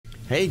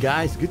Hey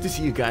guys, good to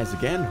see you guys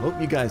again.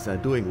 Hope you guys are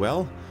doing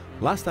well.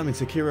 Last time in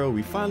Sekiro,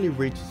 we finally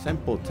reached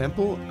Senpo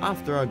Temple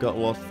after I got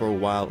lost for a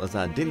while as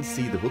I didn't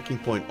see the hooking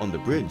point on the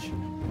bridge.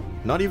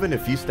 Not even a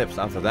few steps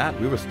after that,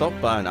 we were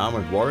stopped by an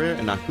armored warrior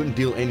and I couldn't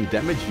deal any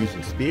damage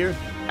using spear,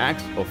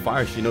 axe or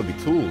fire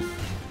shinobi tools.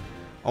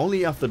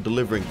 Only after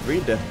delivering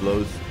 3 death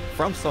blows,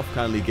 FromSoft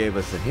kindly gave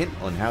us a hint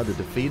on how to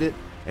defeat it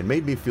and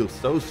made me feel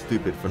so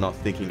stupid for not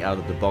thinking out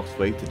of the box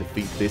way to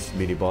defeat this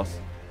mini-boss.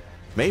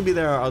 Maybe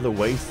there are other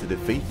ways to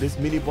defeat this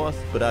mini-boss,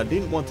 but I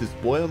didn't want to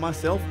spoil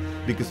myself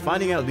because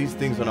finding out these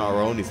things on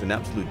our own is an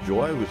absolute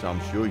joy, which I'm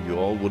sure you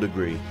all would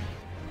agree.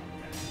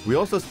 We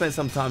also spent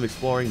some time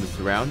exploring the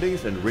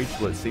surroundings and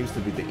reached what seems to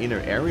be the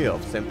inner area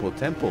of Senpo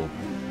Temple.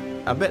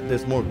 I bet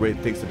there's more great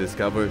things to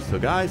discover, so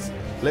guys,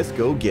 let's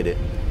go get it.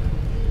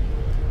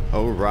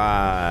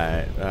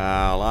 Alright,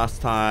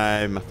 last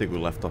time I think we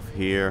left off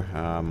here.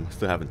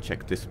 Still haven't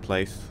checked this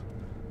place.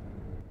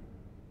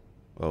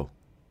 Oh.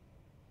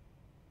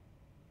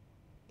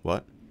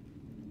 What?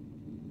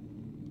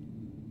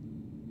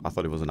 I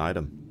thought it was an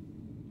item.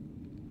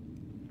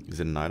 Is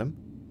it an item?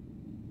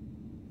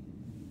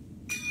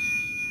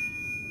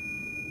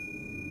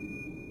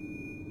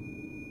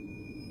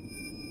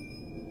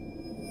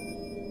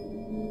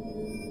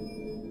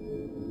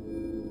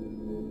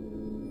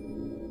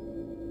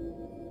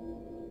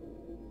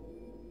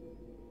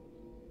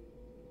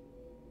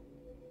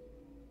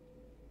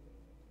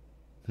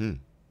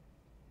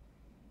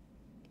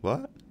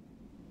 What?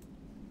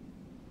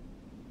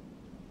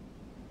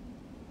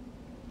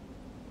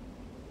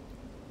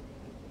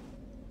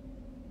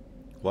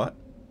 What?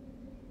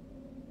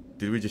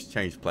 Did we just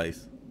change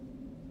place?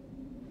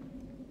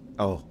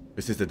 Oh,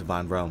 this is the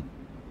Divine Realm.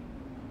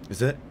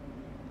 Is it?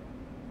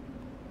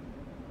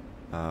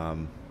 I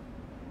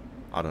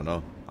don't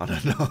know. I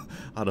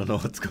don't know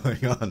what's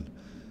going on.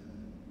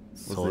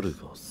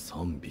 What's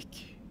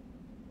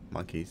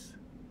monkeys.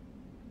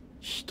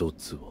 一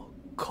つを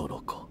殺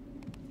か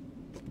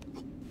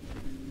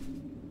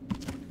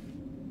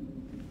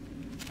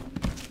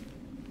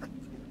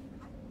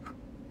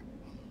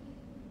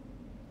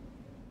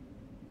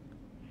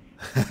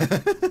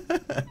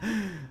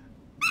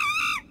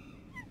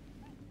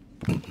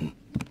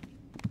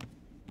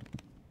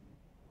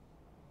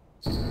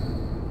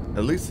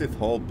Elusive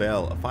Hall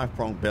Bell, a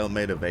 5-pronged bell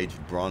made of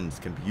aged bronze,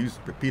 can be used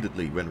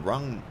repeatedly. When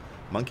rung,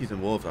 monkeys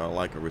and wolves are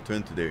alike and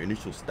return to their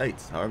initial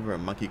states. However, a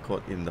monkey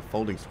caught in the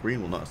folding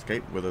screen will not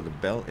escape whether the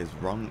bell is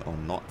rung or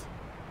not.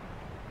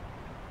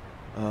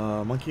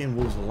 Monkey and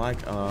wolves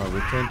alike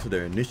return to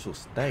their initial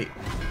state.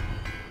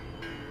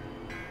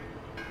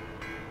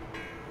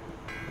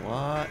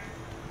 What?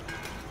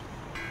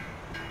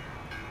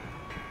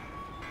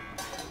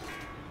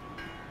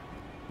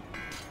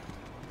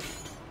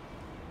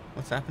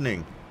 What's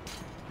happening?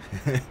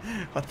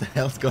 What the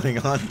hell's going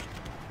on?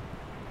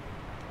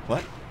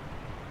 What?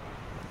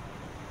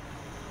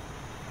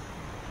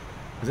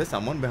 Is there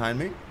someone behind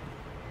me?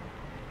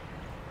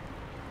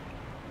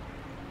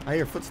 I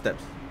hear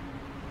footsteps.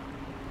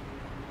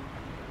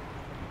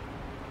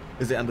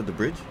 Is it under the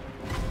bridge?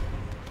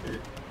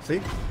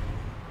 See?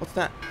 What's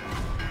that?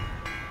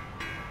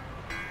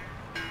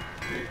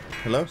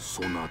 Hello?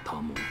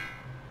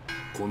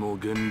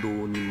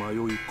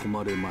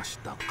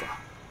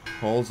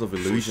 Halls of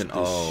Illusion.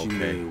 Oh,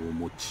 okay. You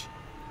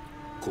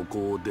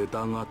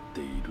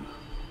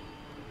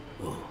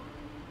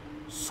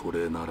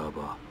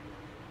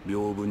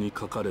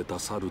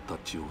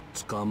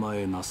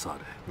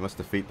must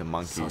defeat the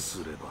monkeys.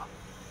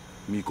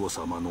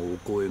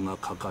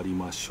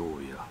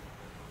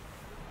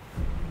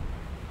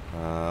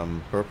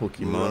 Purple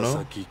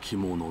kimono.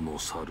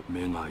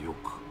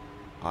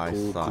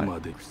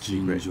 Eyesight.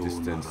 Secret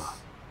distance.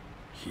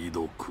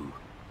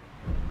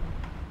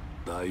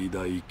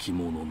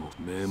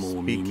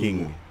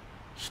 Speaking.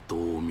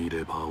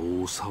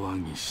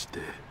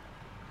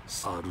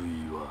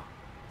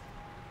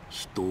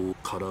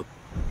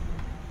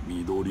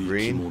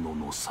 Green.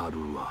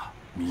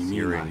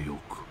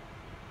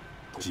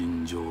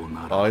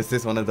 Oh, is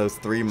this one of those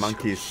 3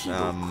 monkeys?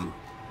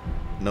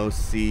 No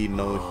see,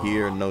 no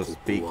hear, no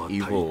speak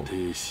evil.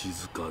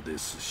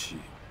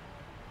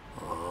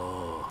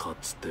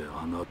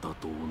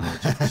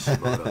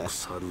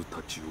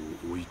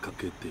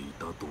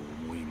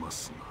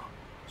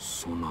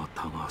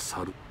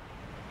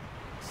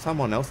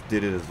 Someone else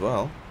did it as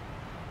well.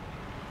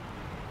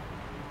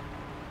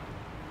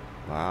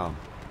 Wow.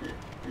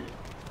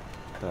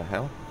 The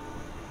hell?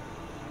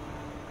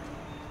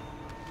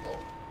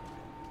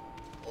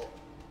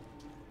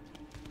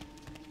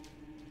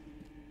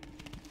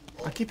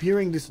 I keep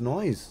hearing this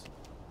noise.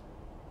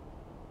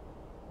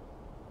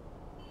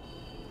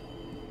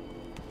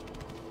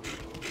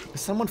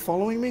 Is someone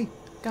following me?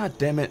 God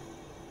damn it.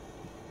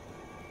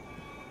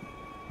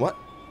 What?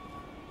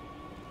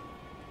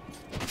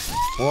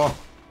 Whoa.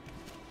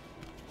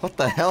 What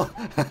the hell?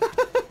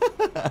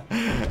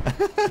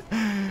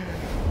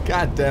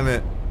 God damn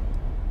it.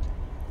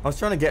 I was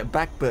trying to get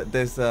back, but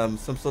there's some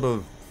sort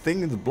of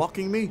thing that's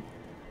blocking me.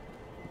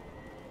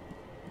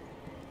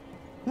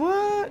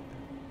 What?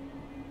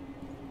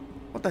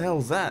 What the hell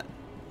is that?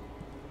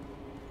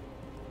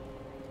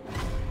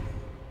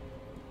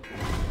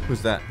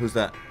 Who's that? Who's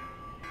that?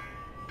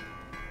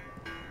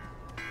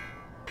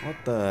 What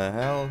the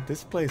hell?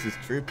 This place is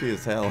trippy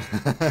as hell.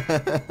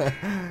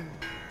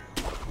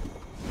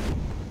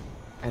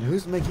 And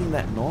who's making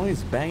that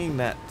noise? Banging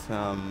that,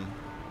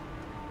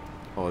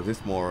 Oh, is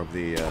this more of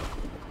the, Oh,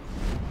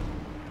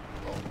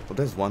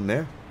 there's one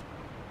there.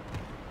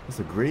 There's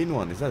a green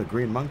one. Is that a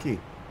green monkey?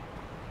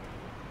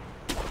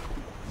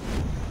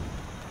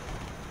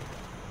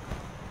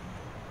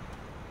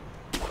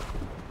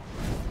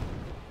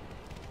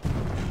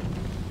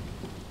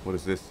 What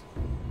is this?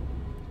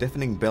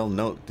 Deafening bell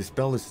note. This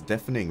bell is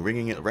deafening.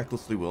 Ringing it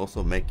recklessly will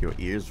also make your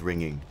ears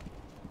ringing.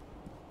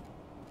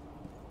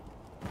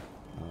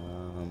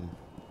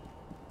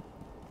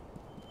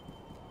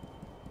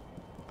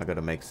 I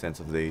gotta make sense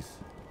of these.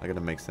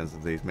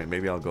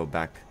 Maybe I'll go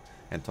back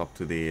and talk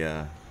to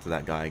the to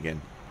that guy again.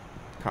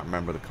 Can't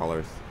remember the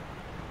colors.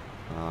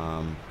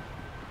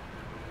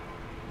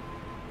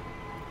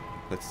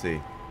 Let's see.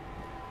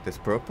 This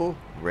purple,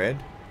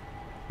 red.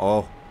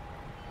 Oh,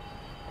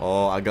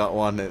 I got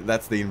one.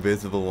 That's the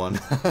invisible one.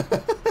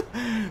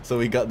 So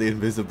we got the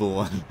invisible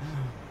one.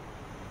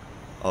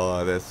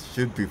 Oh, there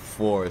should be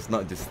 4. It's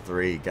not just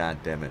 3. God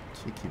damn it.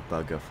 Cheeky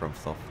bugger from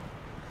soft.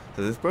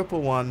 So this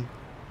purple one,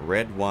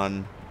 red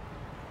one,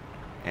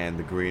 and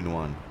the green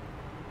one.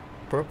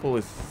 Purple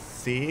is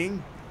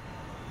seeing.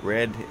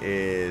 Red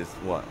is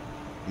what?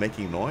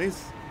 Making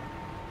noise.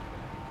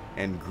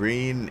 And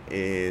green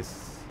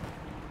is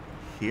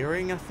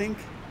hearing, I think.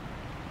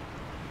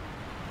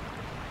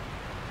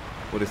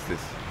 What is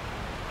this?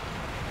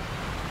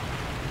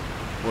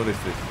 What is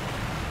this?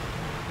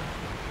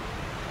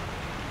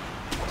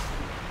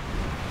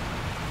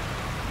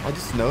 I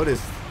just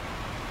noticed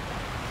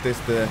there's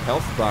the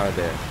health bar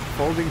there.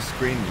 Folding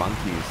screen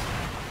monkeys.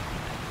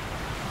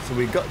 So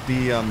we got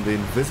the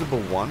invisible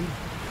one.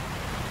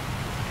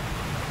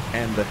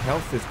 And the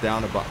health is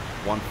down about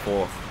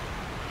 1/4.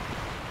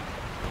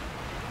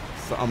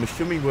 So I'm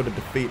assuming we're to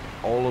defeat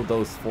all of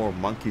those 4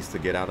 monkeys to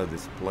get out of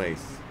this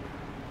place.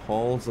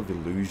 Halls of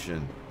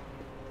Illusion.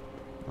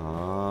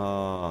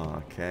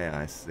 Oh, okay,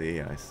 I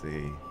see.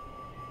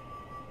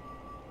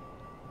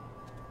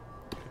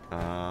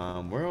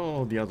 Where are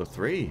all the other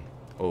 3?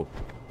 Oh,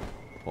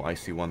 I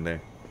see one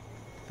there.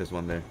 There's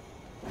one there.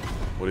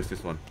 What is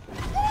this one?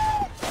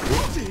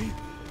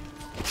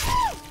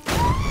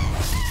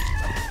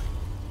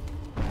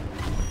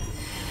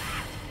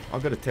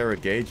 I've got a terror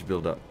gauge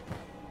build up.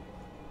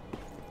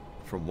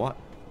 From what?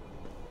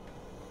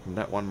 From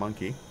that one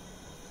monkey.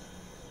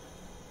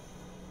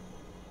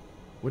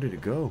 Where did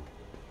it go?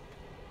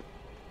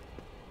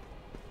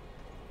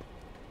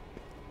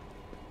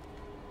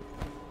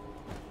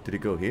 Did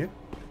it go here?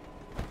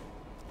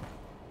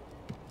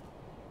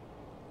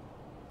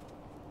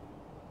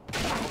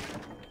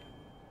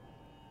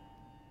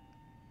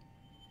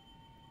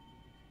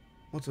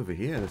 What's over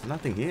here? There's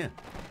nothing here.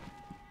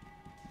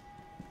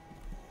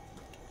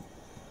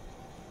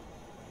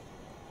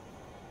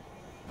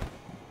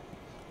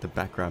 The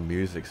background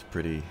music's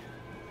pretty...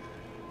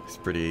 It's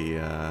pretty,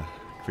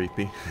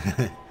 creepy.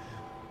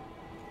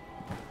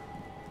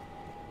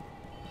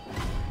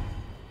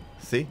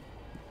 See?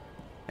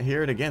 I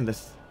hear it again.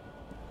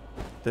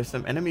 There's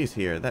some enemies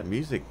here. That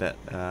music, that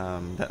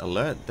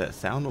alert, that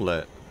sound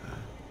alert.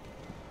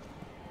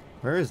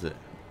 Where is it?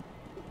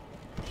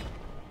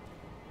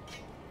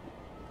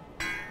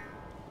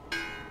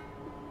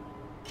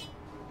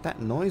 That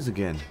noise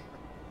again.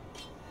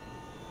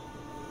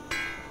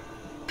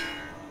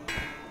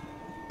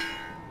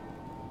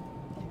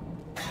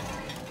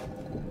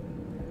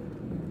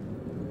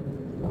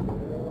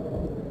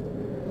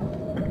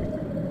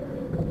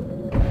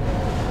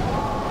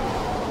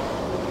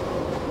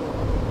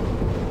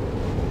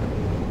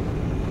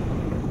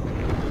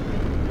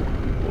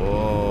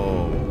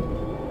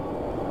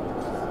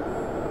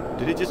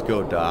 Did it just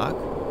go dark?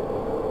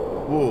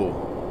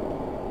 Whoa.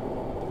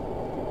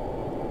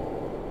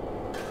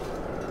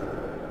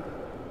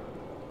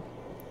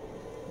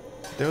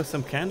 There were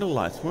some candle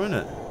lights, weren't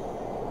it?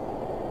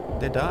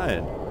 They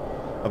died.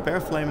 A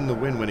bare flame in the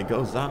wind. When it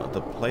goes out,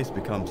 the place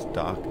becomes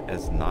dark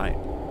as night.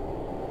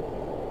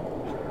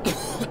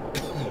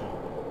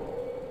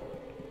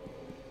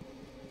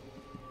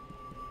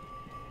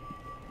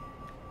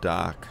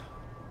 Dark.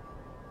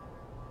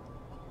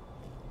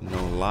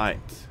 No light.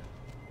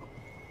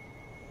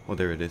 Oh,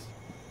 there it is.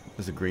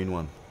 There's a green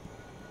one.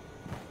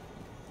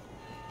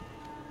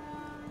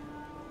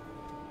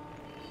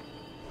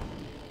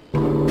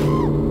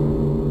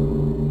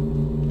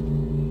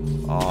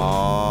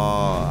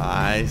 Oh,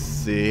 I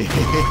see.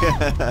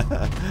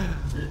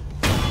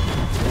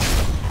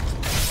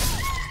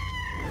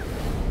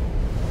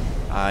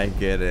 I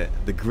get it.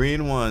 The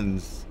green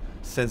one's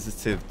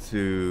sensitive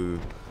to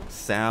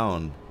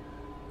sound.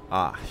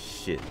 Ah,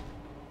 shit.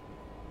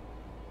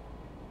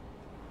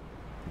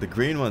 The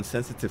green one's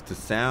sensitive to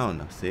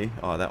sound, see?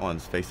 Oh, that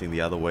one's facing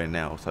the other way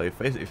now. So if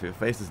it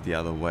faces the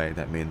other way,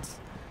 that means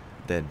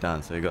they're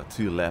done. So you got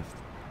 2 left.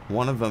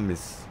 One of them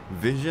is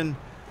vision,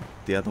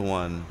 the other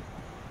one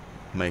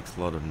makes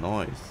a lot of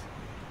noise.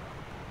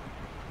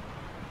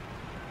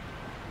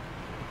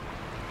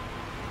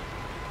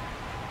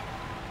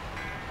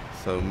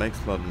 So it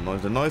makes a lot of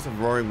noise. The noise of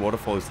roaring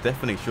waterfall is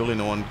deafening. Surely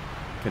no one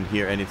can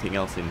hear anything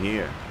else in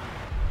here.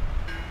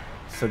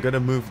 So gotta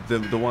move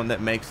the one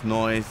that makes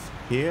noise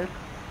here.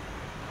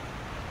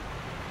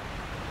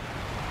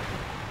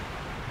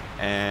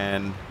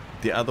 And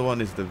the other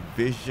one is the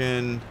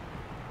vision.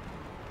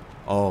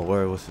 Oh,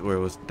 where it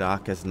was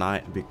dark as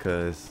night,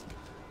 because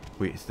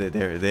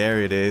there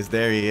it is.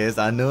 There he is.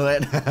 I knew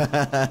it.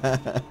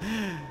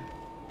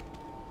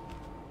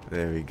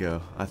 There we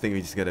go. I think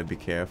we just gotta be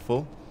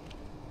careful.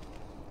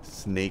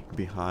 Sneak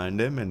behind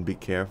him and be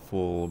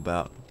careful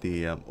about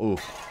the oh,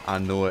 I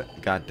knew it.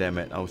 God damn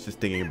it. I was just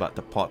thinking about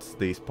the pots,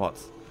 these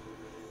pots.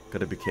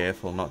 Gotta be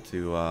careful not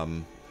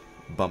to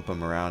bump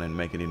him around and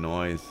make any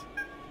noise.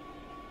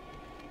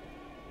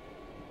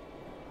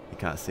 He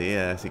can't see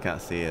us. He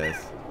can't see us.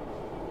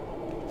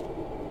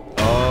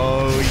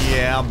 Oh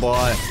yeah,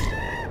 boy.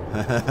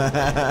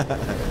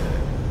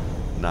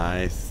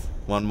 Nice.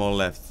 One more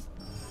left.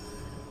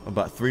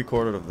 About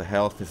 3/4 of the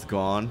health is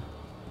gone.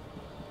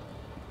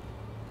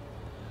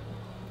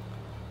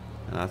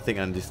 And I think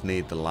I just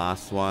need the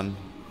last one.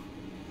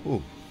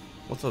 Ooh,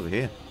 what's over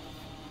here?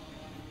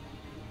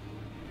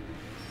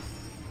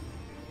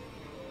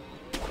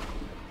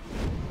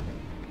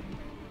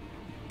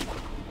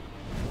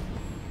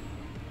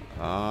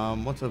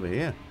 What's over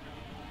here?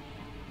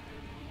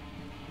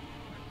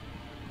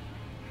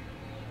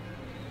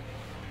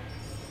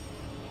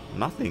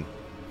 Nothing.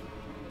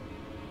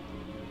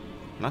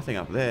 Nothing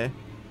up there.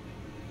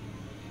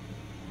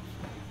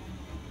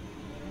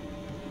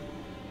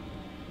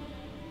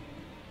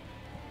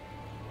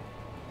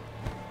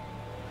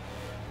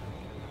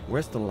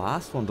 Where's the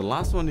last one? The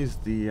last one is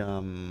the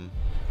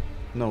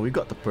no, we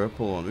got the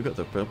purple one. We got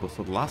the purple.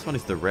 So the last one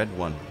is the red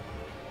one.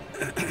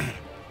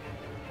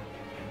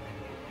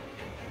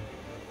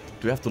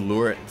 Do we have to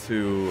lure it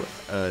to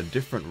a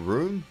different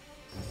room?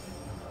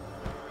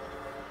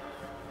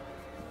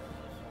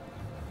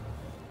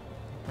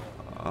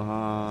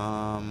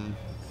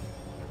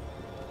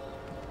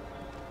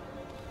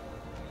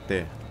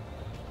 There.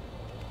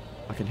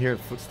 I can hear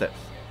footsteps.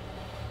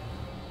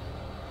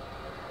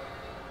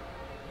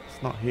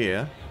 It's not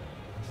here.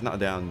 It's not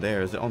down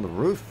there. Is it on the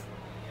roof?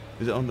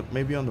 Is it on the,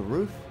 maybe on the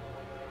roof?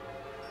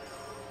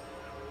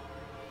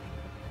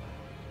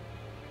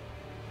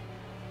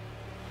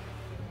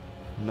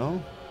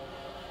 No?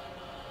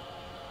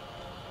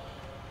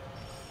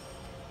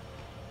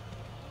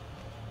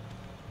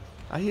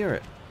 I hear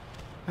it.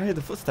 I hear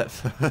the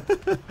footsteps.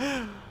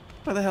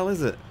 Where the hell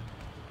is it?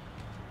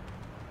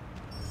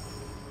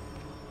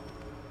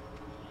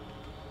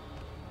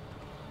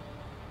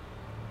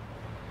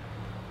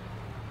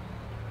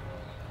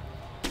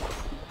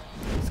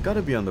 It's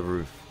gotta be on the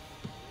roof.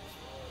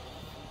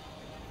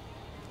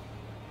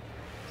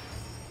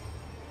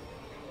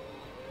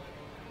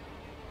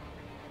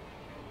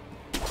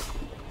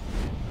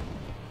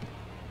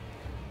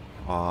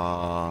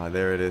 Ah,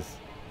 there it is.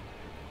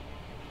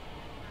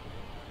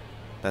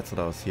 That's what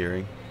I was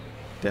hearing.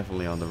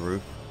 Definitely on the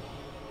roof.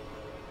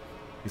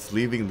 It's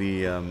leaving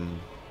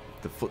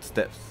the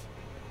footsteps,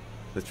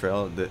 the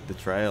trail, the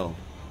trail.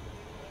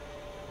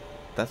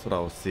 That's what I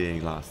was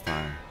seeing last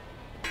time.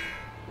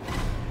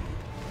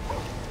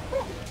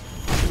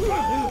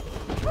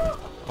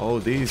 Oh,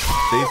 these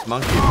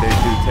monkeys, they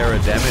do terror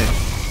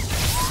damage.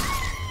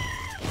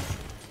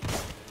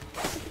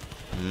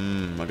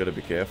 I gotta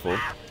be careful.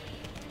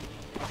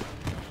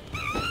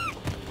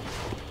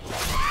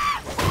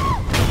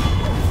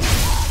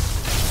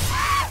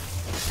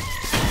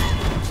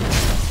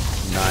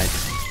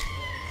 Nice.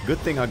 Good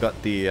thing I got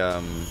the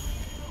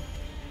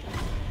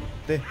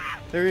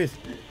there he is.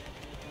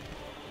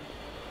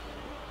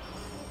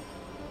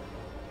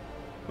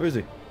 Where is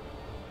he?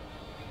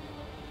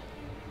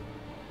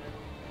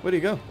 Where'd he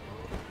go?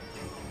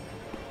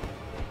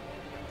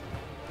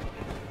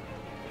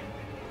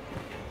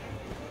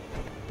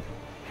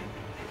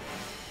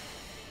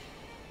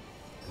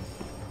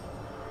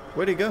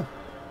 Where'd he go?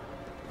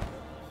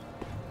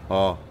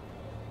 Oh,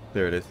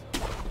 there it is.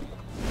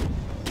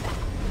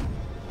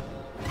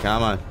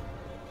 Come on.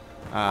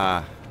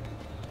 Ah,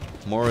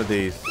 more of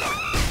these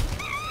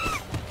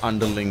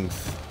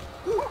underlings.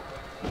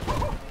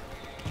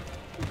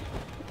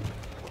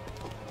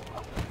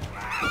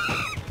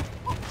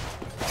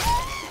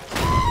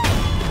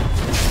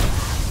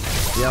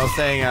 Yeah, I was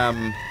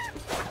saying,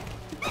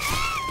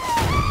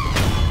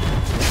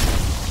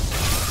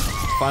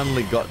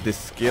 finally got this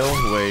skill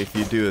where if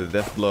you do a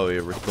death blow,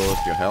 it restores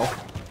your health.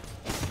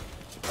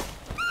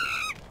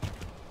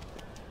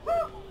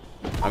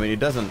 I mean, it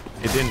doesn't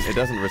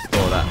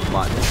restore that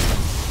much,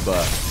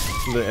 but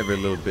every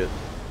little bit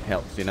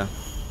helps, you know.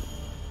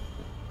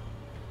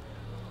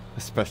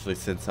 Especially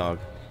since our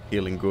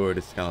healing gourd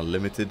is kind of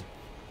limited.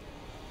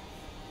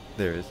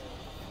 There it is.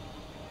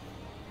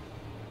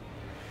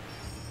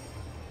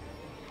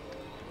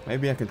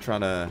 Maybe I can try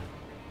to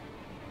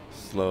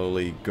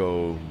slowly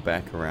go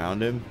back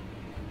around him.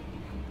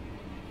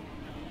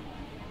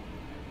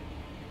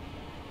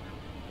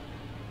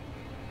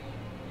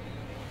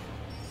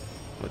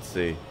 Let's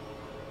see.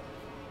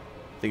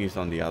 I think he's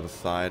on the other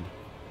side.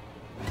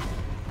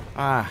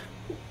 Ah,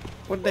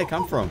 where did they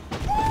come from?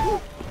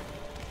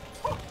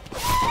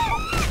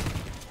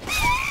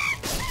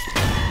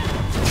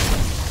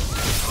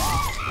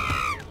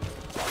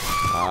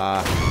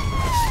 Ah.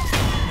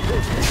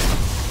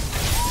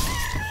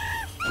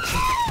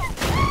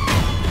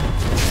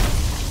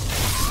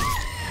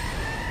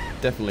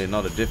 Definitely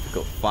not a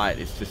difficult fight,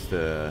 it's just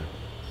a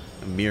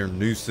mere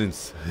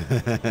nuisance,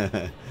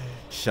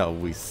 shall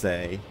we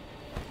say.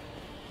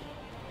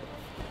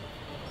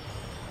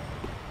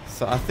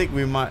 So I think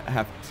we might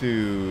have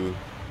to...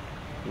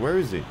 Where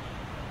is he?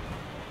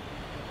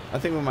 I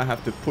think we might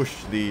have to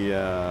push the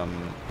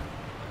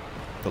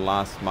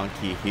last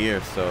monkey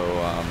here,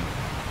 so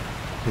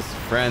his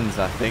friends,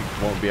 I think,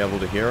 won't be able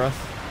to hear us.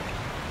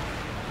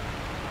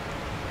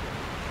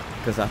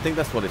 Because I think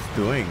that's what it's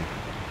doing.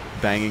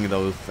 Banging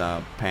those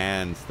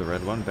pans, the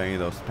red one, banging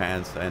those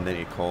pans, and then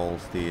it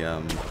calls the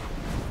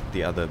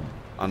other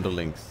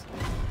underlings.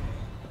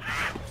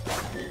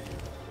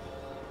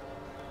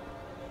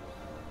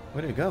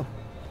 Where'd it go?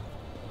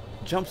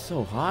 Jumped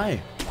so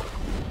high.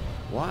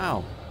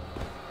 Wow.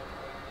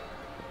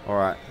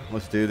 Alright,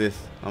 let's do this.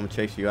 I'm gonna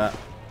chase you out.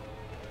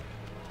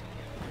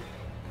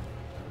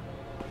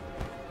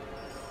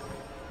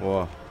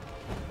 Whoa.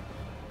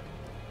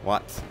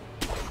 What?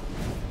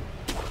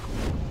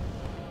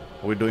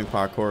 Are we doing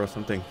parkour or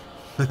something?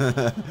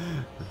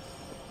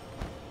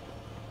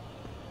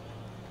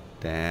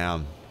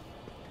 Damn.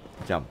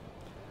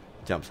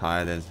 Jumps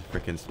higher than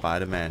freaking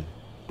Spider-Man.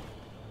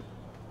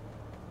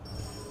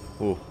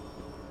 Ooh.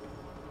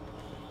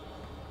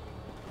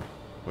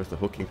 Where's the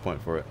hooking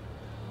point for it?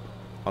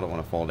 I don't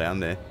want to fall down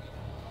there.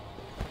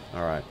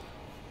 Alright.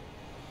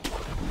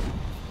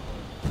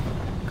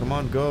 Come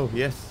on, go.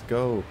 Yes,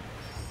 go.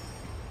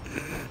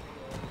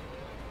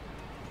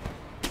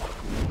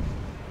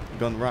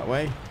 Going the right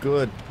way?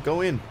 Good.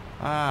 Go in.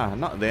 Ah,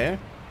 not there.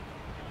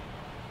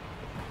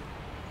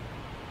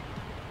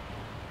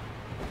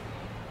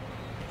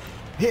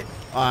 Hit.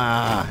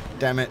 Ah,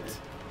 damn it.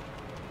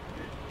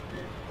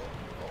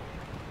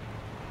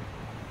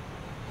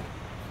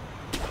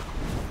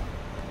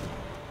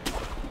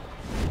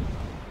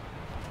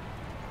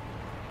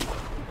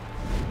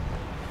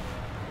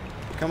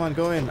 Come on,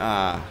 go in.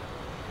 Ah,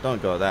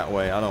 don't go that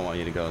way. I don't want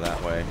you to go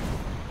that way.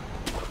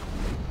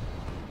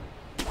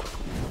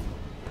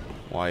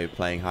 Why are you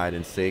playing hide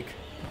and seek?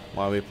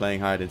 Why are we playing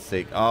hide and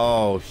seek?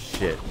 Oh,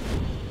 shit.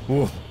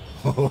 Whoa.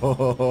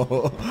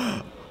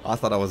 I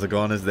thought I was a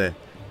goners there.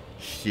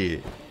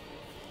 Shit.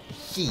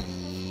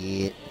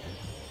 Shit.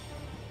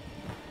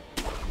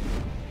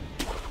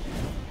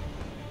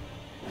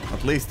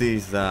 At least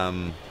these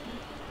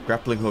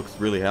grappling hooks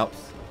really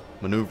helps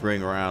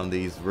maneuvering around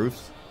these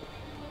roofs.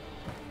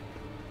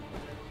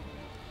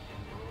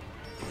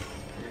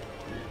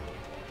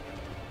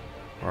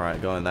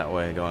 Alright, going that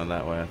way, going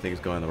that way. I think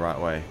it's going the right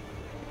way.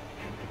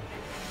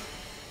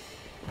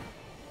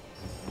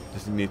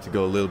 Just need to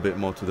go a little bit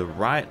more to the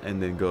right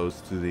and then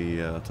goes to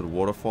the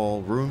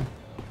waterfall room.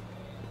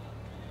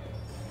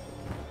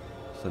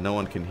 So no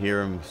one can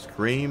hear him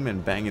scream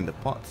and bang in the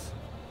pots.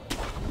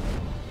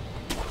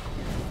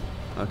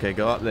 Okay,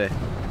 go up there.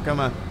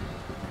 Come on.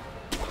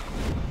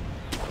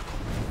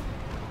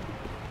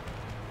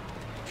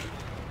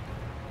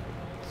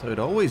 So it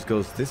always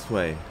goes this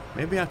way.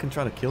 Maybe I can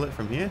try to kill it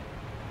from here.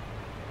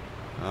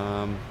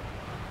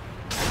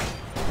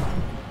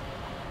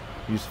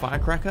 Use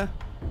firecracker.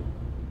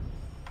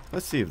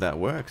 Let's see if that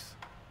works.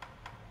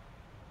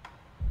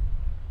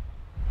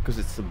 Because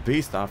it's a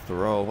beast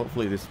after all.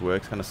 Hopefully this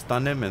works. Kind of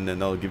stun him and then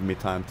they'll give me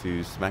time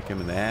to smack him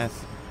in the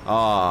ass.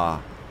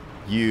 Ah,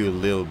 you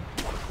little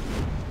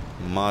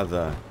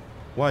mother.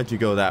 Why'd you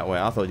go that way?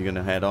 I thought you were going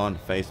to head on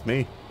face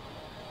me.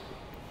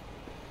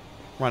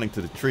 Running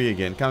to the tree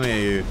again. Come here,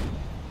 you.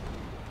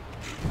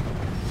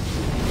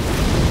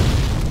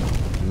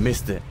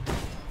 Missed it.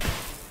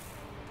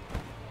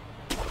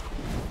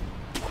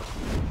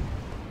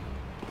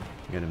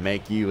 I'm gonna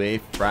make you a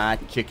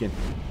fried chicken.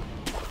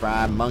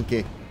 Fried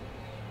monkey.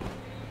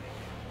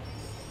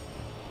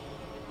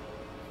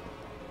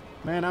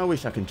 Man, I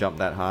wish I could jump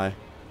that high.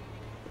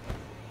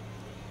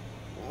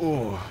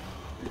 Oh.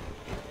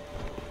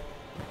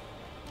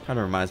 Kind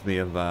of reminds me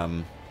of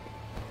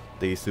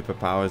these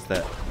superpowers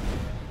that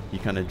you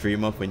kind of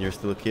dream of when you're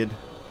still a kid.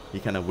 You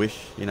kind of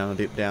wish, you know,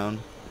 deep down.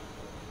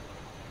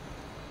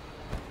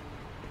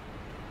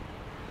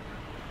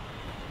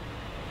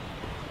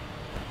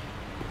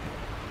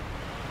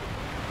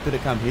 Did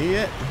it come here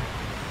yet?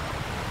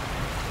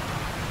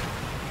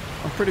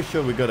 I'm pretty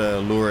sure we gotta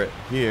lure it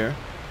here.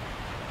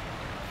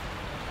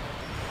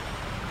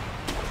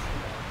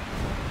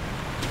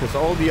 Because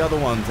all the other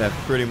ones have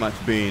pretty much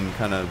been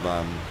kind of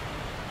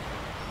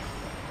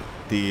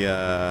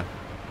the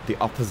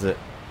opposite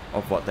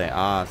of what they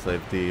are. So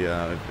if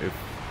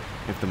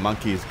the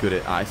monkey is good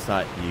at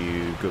eyesight,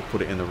 you could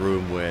put it in a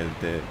room where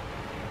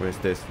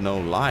there's no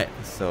light,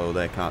 so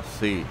they can't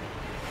see.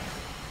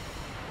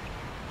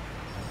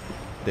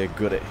 They're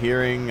good at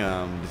hearing,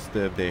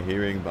 disturb their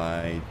hearing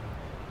by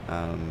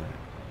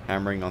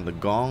hammering on the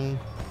gong.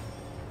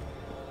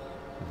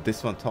 If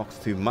this one talks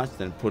too much,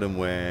 then put him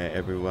where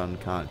everyone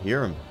can't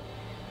hear him.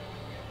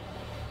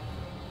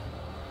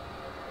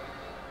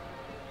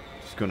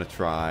 Just gonna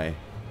try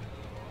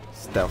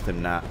stealth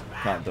him that.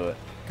 Can't do it.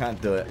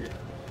 Can't do it.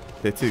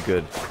 They're too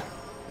good.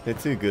 They're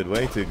too good.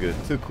 Way too good.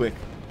 Too quick.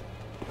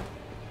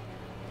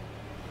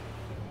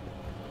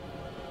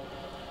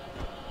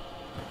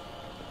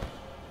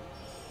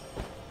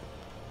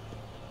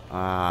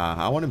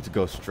 I want him to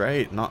go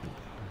straight, not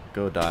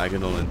go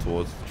diagonal and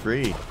towards the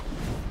tree.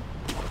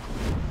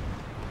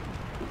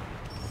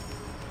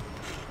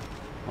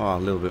 Oh, a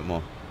little bit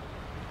more.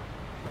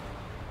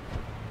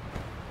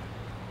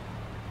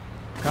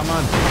 Come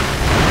on.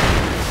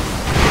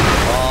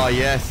 Oh,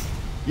 yes.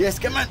 Yes,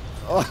 come on.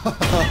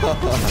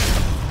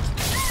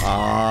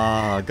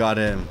 Ah, got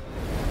him.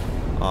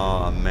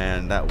 Oh,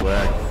 man, that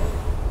worked.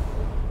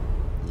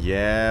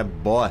 Yeah,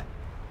 boy.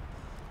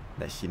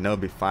 That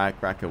shinobi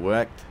firecracker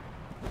worked.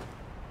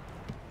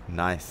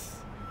 Nice.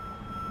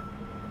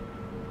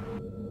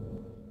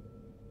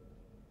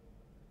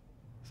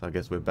 So I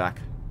guess we're back.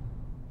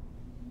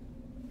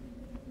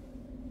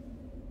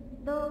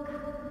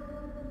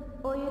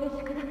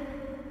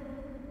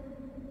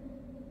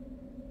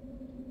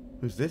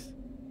 Who's this?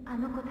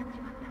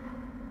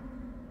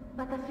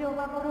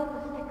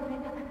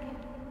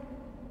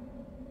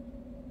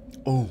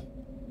 Oh.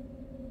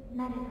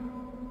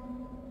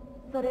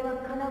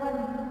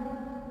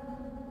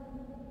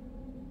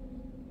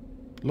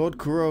 Lord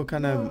Kuro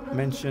kind of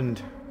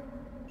mentioned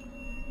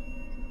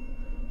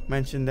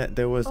that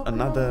there was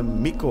another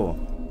Miko,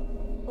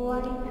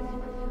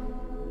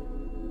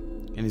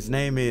 and his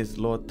name is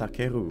Lord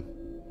Takeru.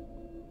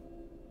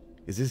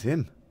 Is this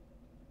him?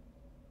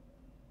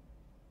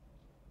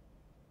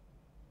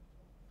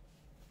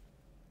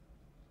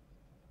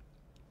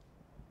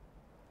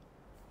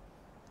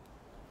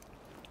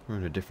 We're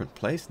in a different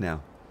place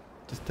now.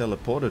 Just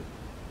teleported.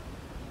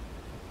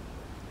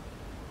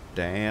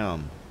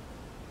 Damn.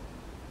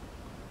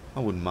 I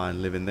wouldn't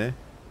mind living there.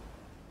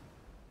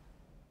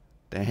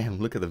 Damn,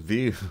 look at the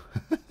view.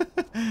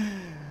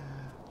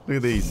 Look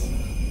at these.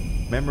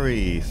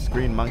 Memory,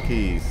 screen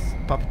monkeys,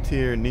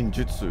 puppeteer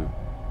ninjutsu.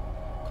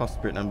 Cost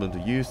spirit emblem to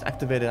use.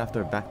 Activated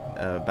after a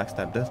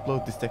backstab death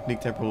blow. This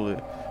technique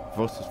temporarily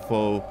forces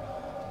foe.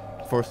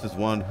 Forces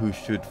one who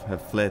should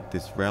have fled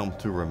this realm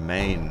to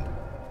remain.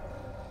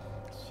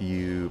 So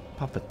you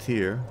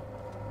puppeteer.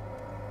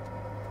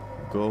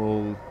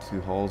 Go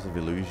to halls of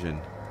illusion.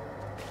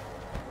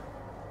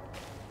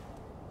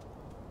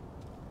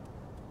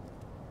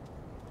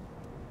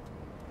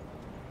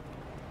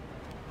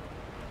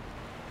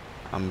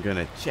 I'm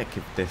gonna check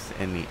if there's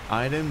any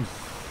items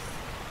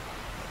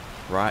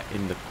right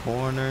in the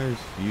corners.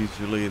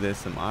 Usually there's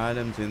some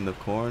items in the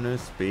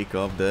corners. Speak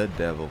of the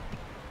devil.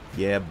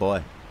 Yeah,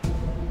 boy.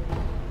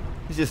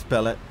 It's just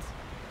pellets.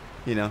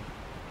 You know,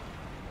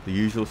 the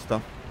usual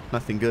stuff.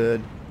 Nothing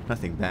good,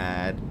 nothing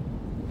bad.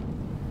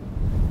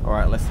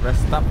 Alright, let's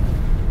rest up.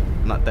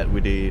 Not that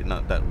we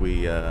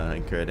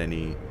incurred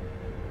any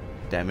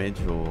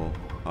damage, or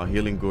our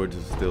healing gorge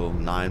is still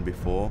 9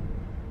 before.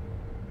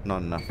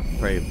 Not enough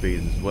prayer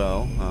beads as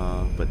well,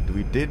 but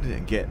we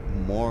did get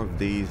more of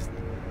these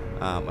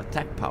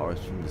attack powers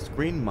from the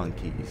screen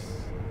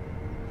monkeys.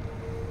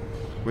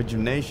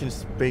 Rejuvenation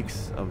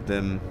speaks of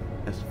them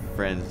as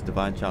friends.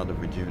 Divine child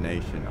of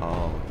rejuvenation.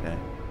 Oh, okay.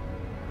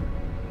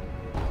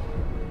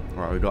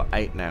 Alright, we got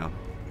 8 now.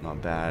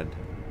 Not bad.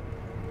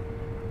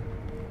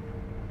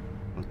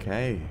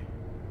 Okay.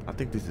 I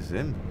think this is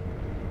him.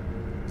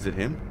 Is it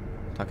him?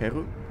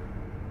 Takeru?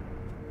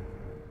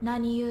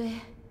 何故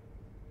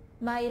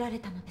参られ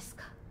たのです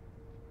か。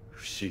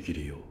不思議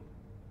りを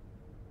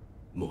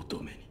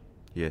求めに。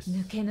Yes.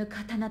 抜けぬ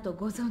刀と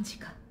ご存知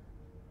か。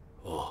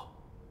ああ。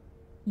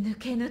抜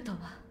けぬとは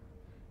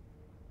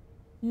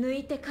抜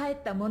いて帰っ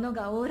た者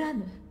がおら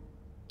ぬ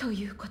と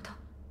いうこと。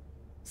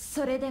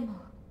それでも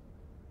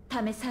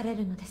試され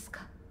るのです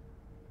か。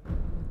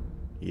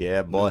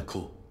Yeah, boy.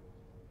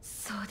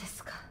 そうで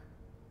すか。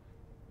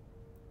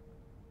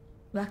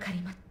わか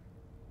ります。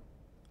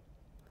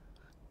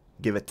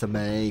Give it to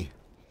me.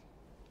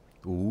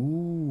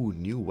 Ooh,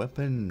 new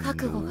weapon.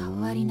 覚悟が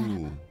終わりなら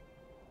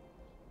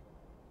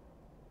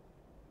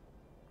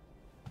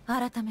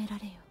ば改めら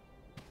れよ。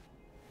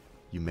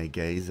You may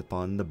gaze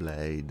upon the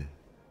blade.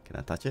 Can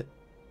I touch it?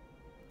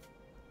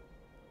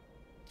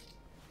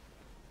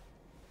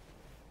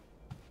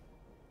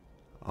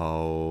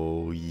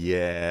 Oh,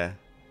 yeah.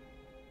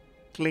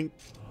 Clink.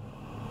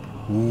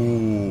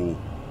 Ooh.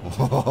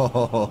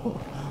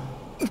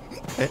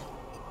 Eh.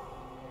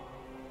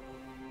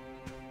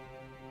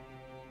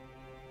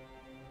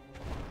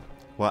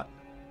 What?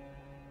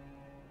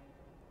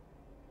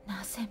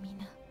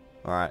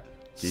 Alright,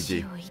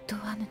 GG.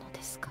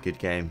 Good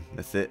game.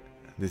 That's it.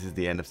 This is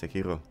the end of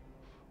Sekiro.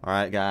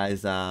 Alright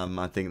guys,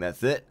 I think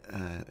that's it.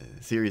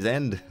 Series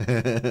end.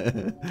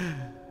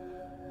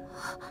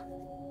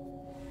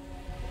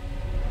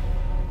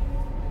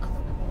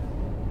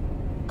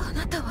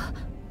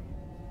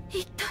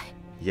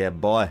 Yeah,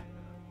 boy.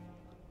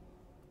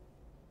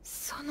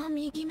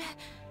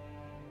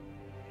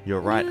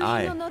 Your right 入院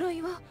eye. の呪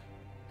いを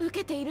受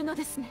けているの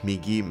ですね。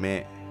 Migi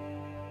me.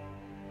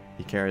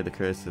 You carry the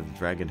curse of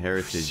dragon 不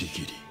heritage. 思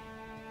議り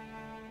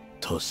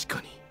確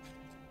かに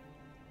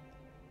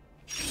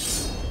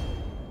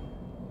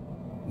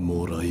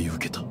もらい受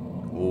けた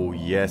Oh,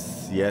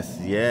 yes, yes,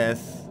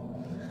 yes.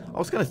 I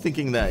was kind of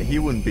thinking that he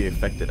wouldn't be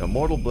affected. A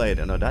mortal blade,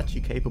 an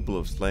Odachi capable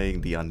of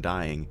slaying the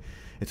undying.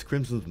 Its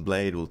crimson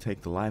blade will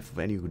take the life of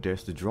any who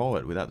dares to draw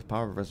it. Without the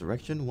power of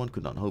resurrection, one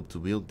could not hope to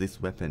wield this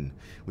weapon,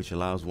 which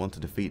allows one to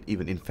defeat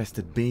even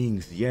infested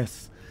beings.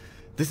 Yes,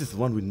 this is the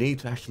one we need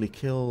to actually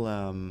kill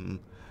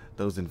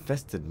those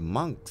infested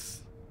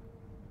monks.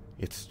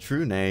 Its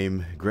true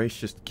name,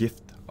 Gracious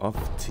Gift of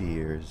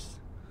Tears.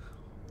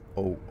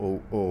 Oh, oh,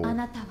 あ oh.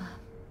 なたは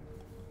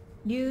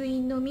流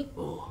院の巫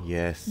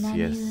Yes, 何故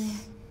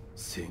yes.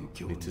 宣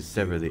教 Need to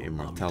sever the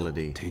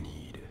immortality. 手に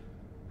入れ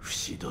不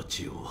死立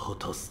ちを果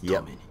たす Yep.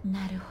 ために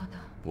なるほ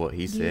ど。 What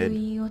he 流 said.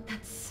 院を断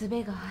つ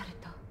術がある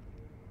と。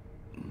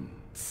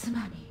つ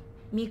まり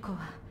巫女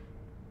は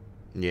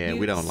Yeah,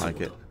 we don't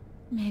like it.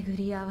 巡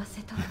り合わ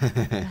せと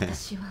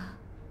私は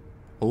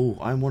Oh,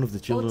 I'm one of the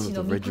children of the 落ち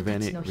の巫女た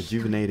ちの一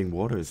人 rejuvenating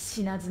waters.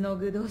 死なずの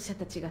愚道者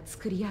たちが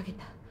作り上げ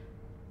た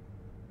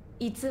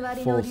偽りの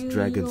False 流院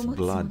dragon's を持つも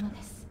blood. の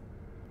です。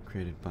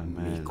 Created by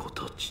巫 man. 女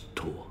たち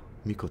とは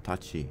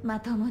Mikotachi. ま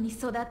ともに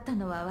育った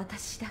のは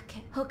私だ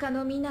け。他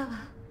の皆は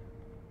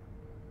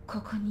こ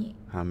こに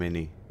How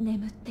many?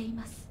 眠ってい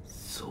ます。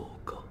そ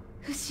うか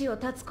不死を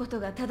断つこと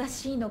が正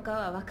しいのか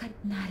は分かり、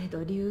なれ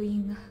ど流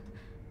院が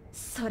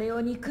それを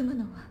憎む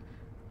のは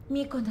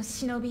巫女の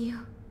忍びよ。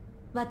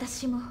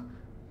私も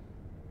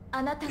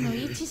あなたの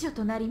一女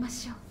となりま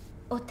しょ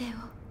う。お手を、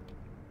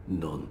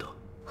なんだ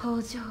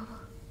豊穣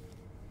を。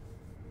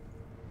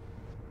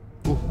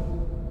 Oh,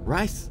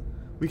 rice!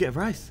 We get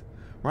rice!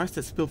 Rice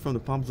that's spilled from the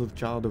palms of a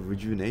child of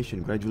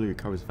rejuvenation gradually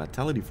recovers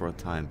vitality for a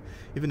time.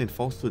 Even in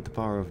falsehood, the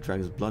power of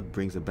dragon's blood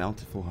brings a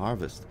bountiful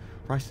harvest.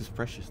 Rice is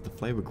precious, the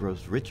flavor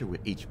grows richer with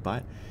each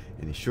bite,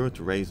 and is sure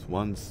to raise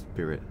one's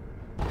spirit.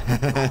 米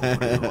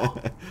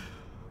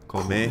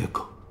Kome.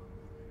 か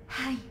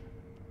はい、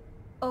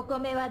お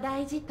米は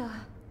大事と存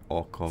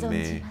じ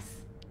Okome. ま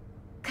す。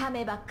噛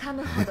めば噛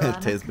むほど甘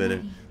Tastes くな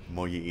better り、 the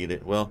more you eat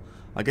it. Well,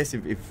 I guess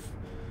if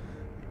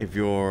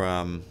you're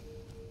kind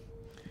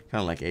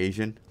of like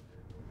Asian,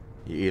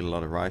 you eat a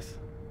lot of rice.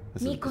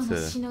 巫女の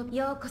忍び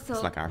ようこそ。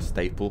 It's like our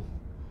staple.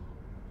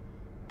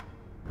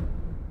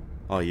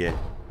 Oh yeah,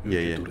 受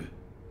yeah, け yeah. 取れ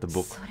The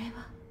book. それ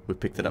は We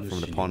picked it up from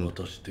主 the に pond.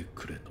 渡して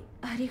くれと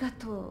ありが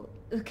と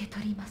う。受け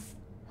取ります。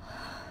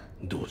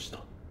どうした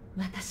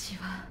私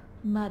は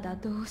まだ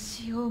どう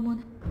しようも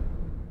な。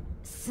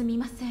すみ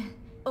ません。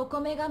お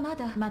米がま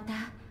だまた。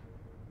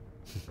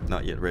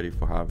 Not yet ready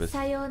for harvest.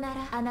 さような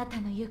ら、あな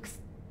たの行く。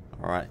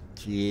 All right,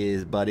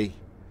 cheers, buddy.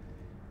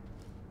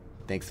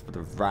 Thanks for the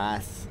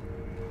rice.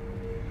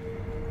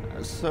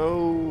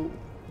 So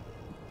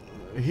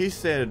he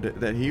said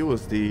that he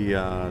was the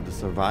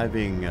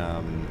surviving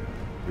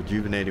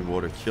rejuvenating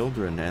water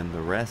children, and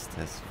the rest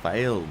has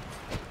failed.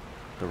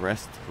 The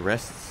rest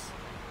rests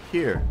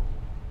here.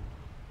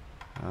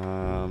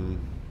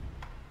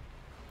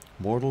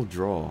 Mortal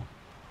draw.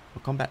 A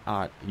combat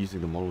art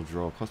using the mortal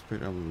draw. Cosplay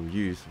will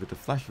use with the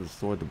flash of the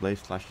sword. The blade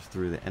slashes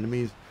through the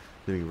enemies,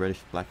 leaving reddish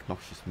black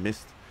noxious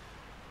mist.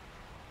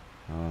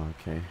 Oh,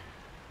 okay.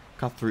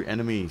 Cut through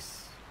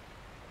enemies.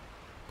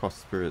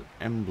 Cost spirit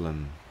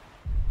emblem.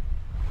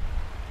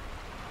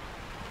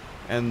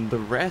 And the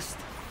rest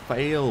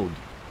failed.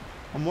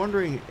 I'm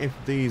wondering if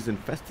these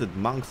infested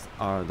monks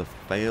are the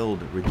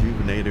failed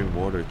rejuvenating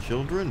water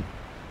children.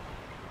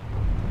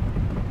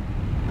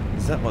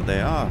 Is that what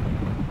they are?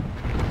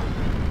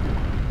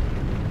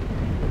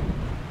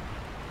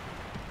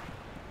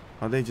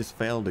 Are they just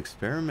failed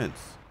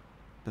experiments?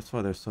 That's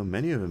why there's so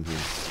many of them here.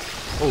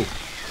 Oh.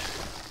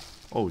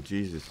 Oh,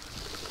 Jesus.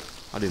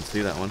 I didn't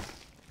see that one.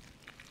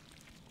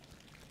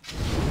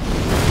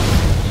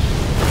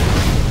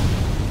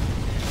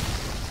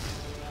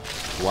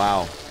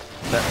 Wow.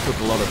 That took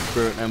a lot of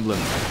spirit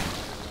emblems.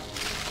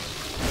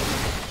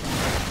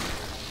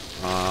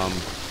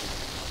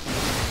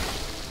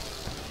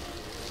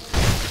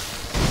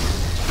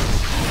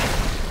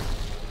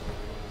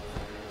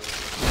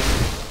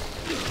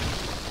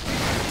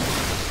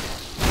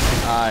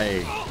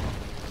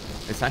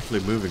 It's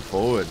actually moving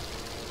forward.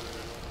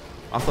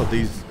 I thought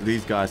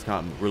these guys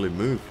can't really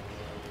move.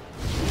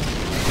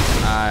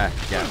 Ah,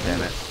 god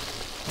damn it.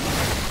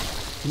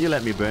 Can you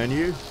let me burn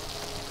you?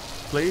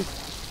 Please?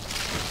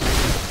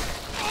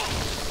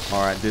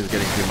 Alright, this is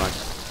getting too much.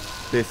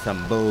 This is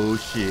some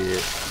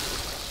bullshit.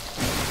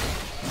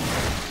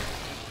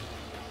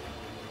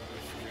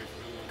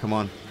 Come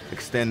on,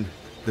 extend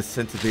the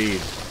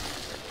centipede.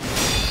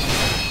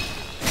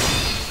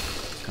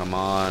 Come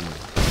on.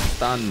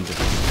 Stunned.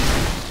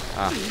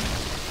 Ah.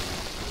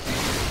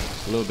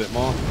 A little bit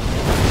more.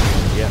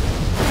 Yep.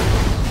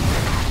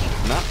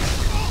 Nah.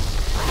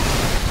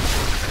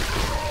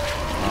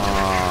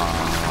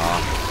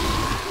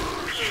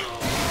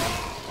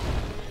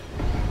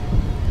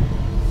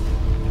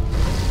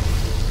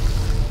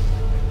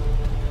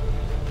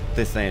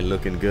 This ain't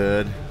looking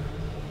good.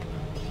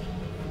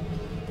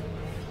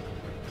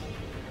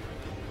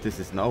 This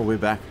is no, we're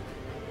back.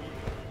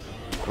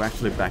 We're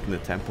actually back in the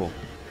temple.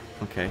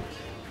 Okay.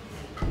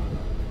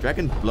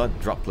 Dragon blood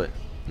droplet.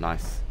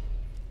 Nice.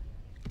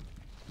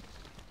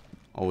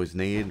 Always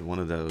need one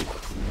of those.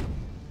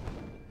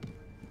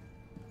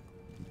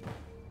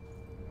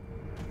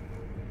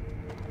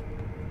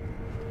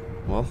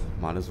 Well,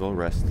 might as well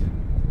rest.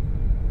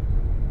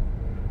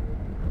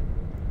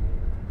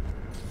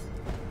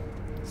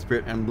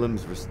 Spirit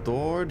emblems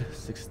restored.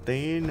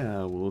 16.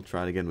 We'll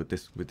try it again with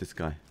this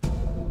guy.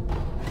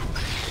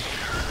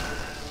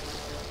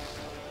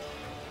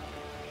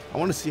 I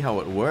want to see how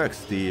it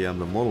works. The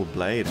mortal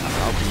blade.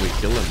 How can we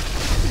kill him?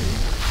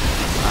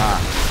 Ah.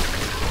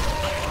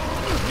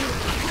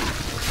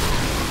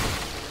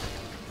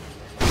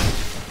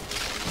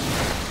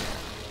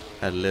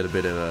 Had a little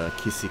bit of a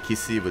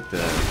kissy with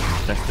the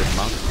festive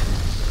monk.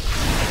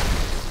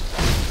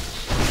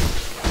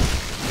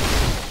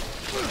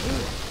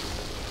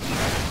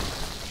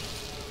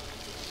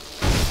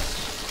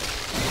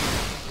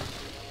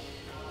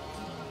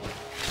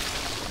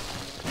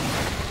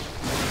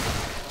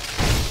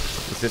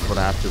 Is this what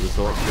I have to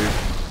resort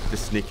to?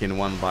 Just sneak in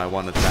one by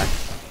one attack.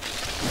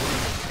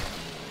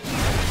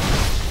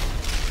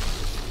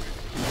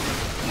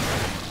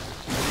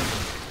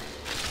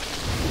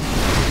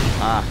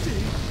 Ah,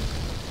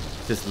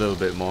 just a little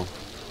bit more.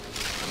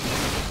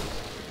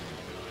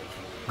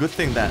 Good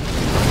thing that...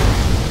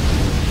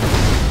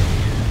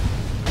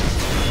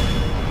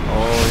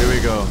 Oh, here we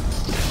go.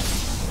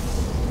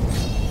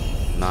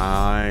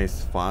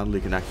 Nice, finally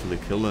can actually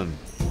kill him.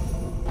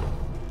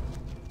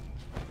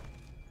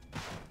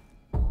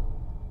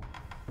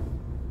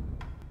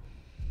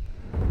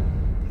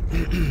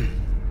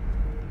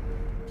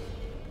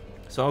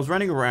 So I was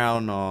running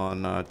around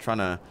on trying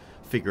to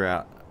figure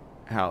out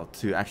how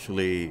to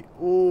actually...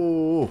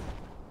 Ooh,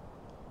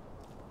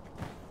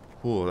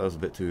 that was a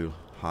bit too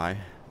high.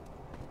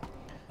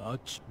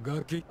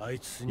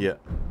 Yeah.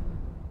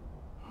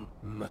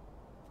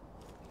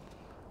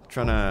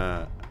 Trying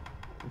to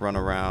run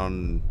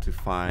around to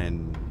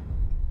find...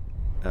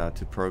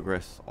 to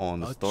progress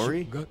on the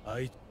story.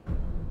 I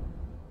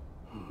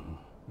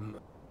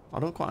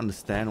don't quite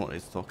understand what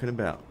it's talking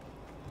about.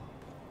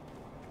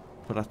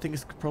 But I think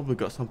it's probably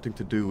got something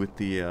to do with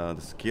the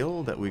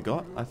skill that we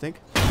got, I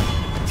think.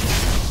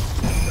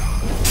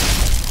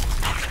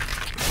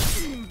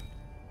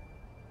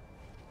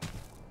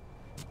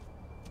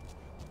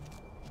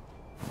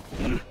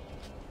 Is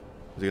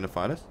he gonna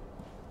fight us?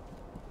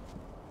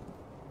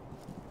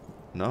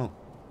 No.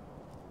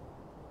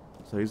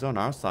 So he's on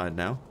our side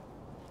now.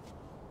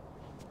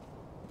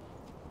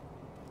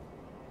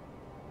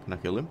 Can I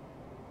kill him?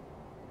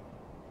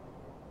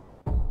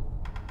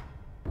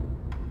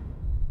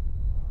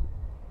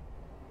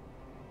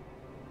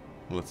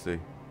 Let's see.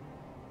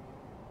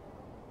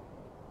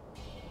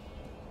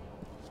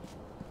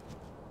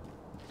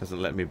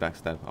 Doesn't let me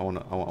backstab. I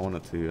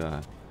wanted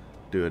to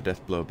do a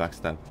death blow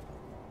backstab.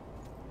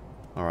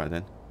 All right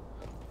then.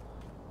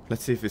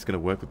 Let's see if it's gonna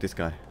work with this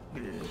guy.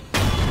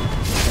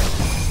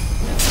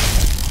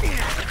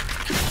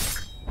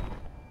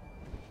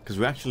 Because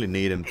we actually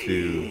need him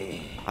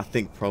to, I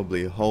think,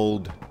 probably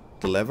hold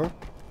the lever.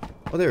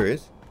 Oh, there he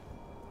is.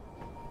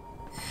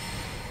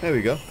 There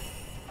we go.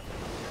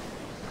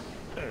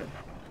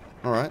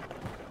 Alright.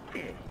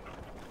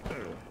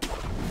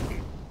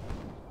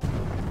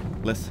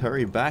 Let's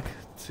hurry back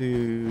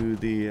to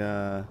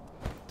the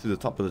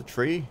top of the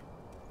tree.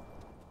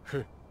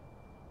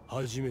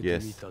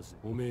 Yes.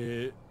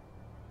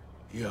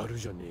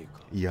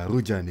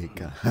 Yaru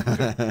janeka.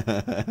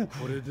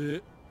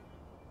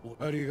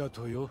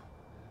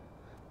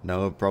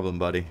 No problem,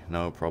 buddy.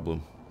 No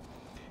problem.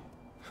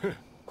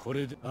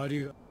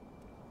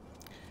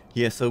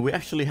 Yeah, so we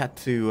actually had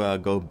to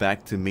go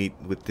back to meet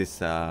with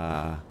this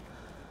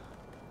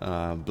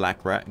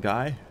black rat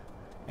guy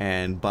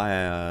and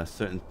buy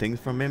certain things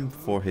from him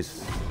for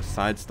his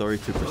side story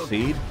to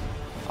proceed.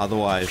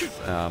 Otherwise,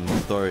 the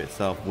story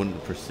itself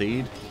wouldn't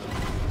proceed.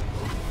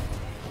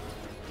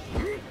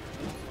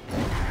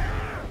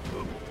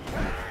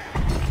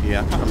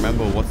 Yeah, I can't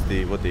remember what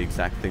the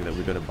exact thing that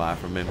we're gonna buy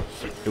from him.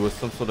 It was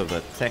some sort of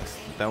a text.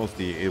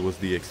 It was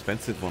the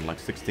expensive one, like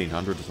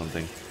 1600 or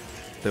something.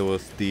 There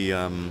was the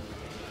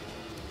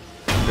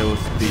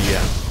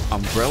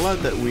umbrella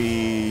that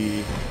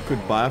we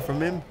could buy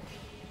from him.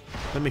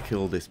 Let me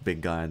kill this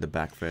big guy in the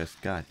back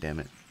first. God damn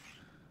it.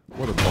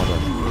 What a bother.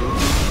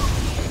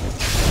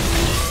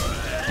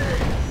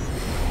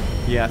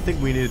 Yeah, I think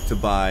we needed to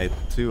buy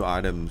 2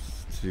 items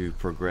to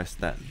progress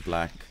that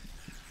black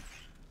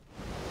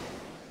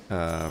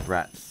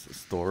rat's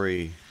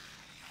story.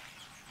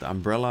 The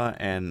umbrella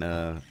and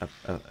a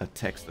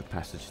text, a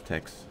passage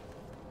text.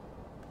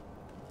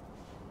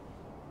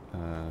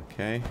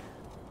 Okay.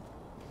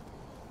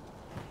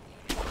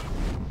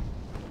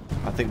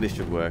 I think this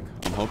should work.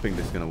 I'm hoping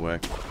this is gonna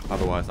work.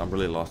 Otherwise, I'm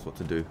really lost what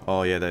to do.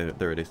 Oh yeah,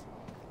 there it is.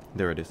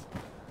 There it is.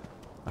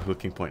 A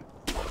hooking point.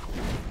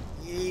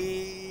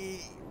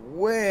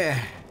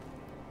 Where?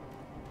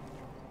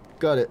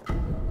 Got it.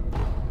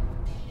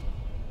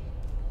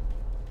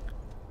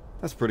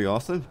 That's pretty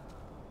awesome.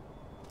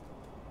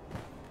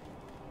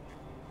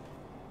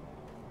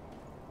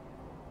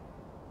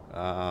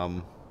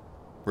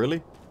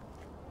 Really?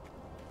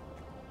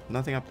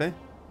 Nothing up there?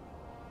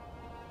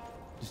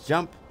 Just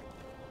jump.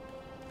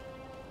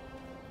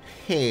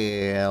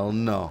 Hell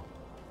no.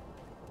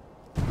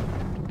 I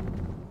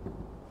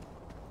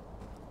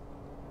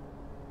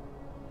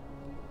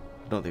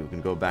don't think we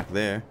can go back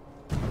there.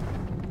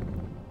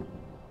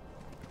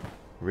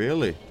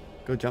 Really?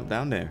 Go jump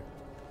down there.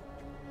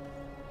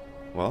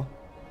 Well,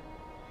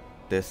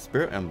 there's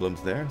spirit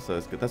emblems there, so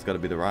it's good. That's got to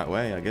be the right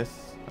way, I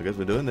guess. I guess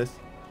we're doing this.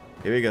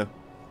 Here we go.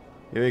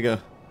 Here we go.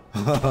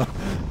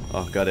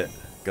 Oh, got it.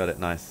 Got it.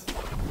 Nice.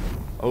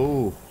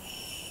 Oh.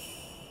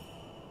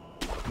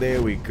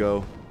 There we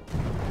go.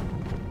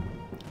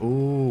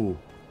 Ooh.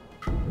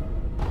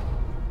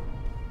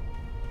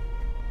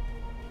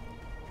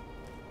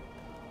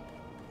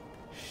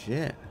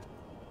 Shit.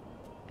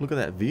 Look at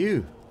that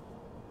view.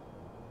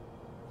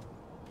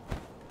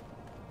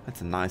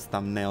 That's a nice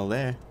thumbnail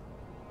there.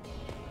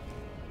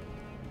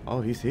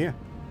 Oh, he's here.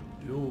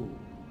 Yo,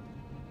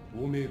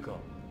 Omeka.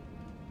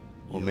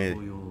 Omeka.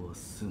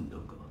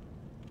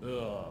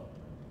 ああ、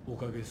お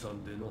かげさ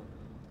んでな。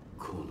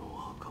この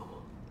墓は。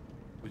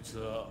こいつ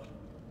は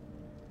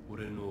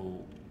俺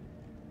の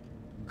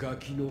ガ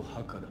キの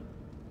墓だ。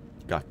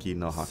ガキ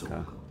の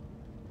墓。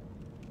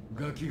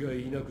ガキが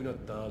いなくなっ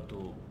た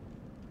後、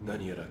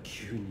何やら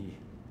急に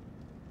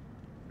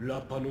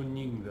ラパの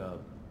人が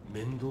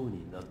面倒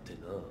になって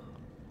な。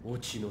オ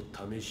チの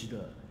試しだ。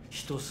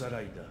人さ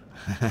らいだ。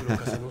黒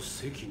風の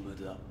責務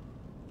だ。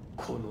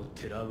この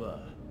寺は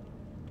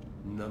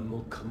何も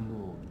か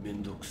もめ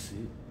んどくせえ。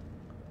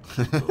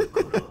だから受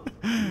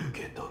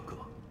けた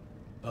か。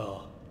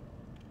ああ。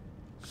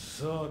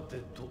さて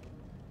と、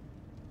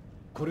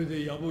これ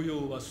で野暮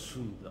用は済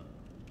んだ。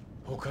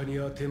他に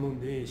当ても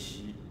ねえ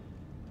し、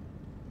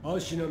ア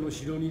シナの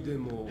城にで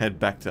も Head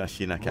back to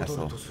Ashina Castle.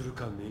 戻るとする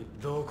かね。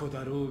どこ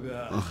だろう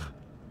が。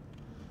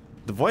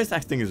The voice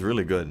acting is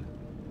really good.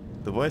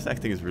 The voice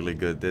acting is really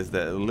good. There's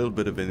that a little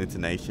bit of an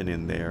intonation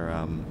in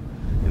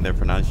their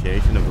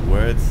pronunciation of the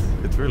words.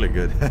 It's really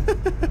good.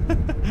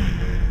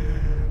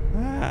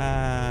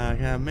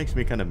 Yeah, it makes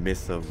me kind of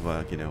miss of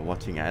you know,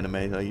 watching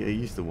anime. I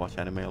used to watch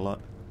anime a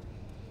lot.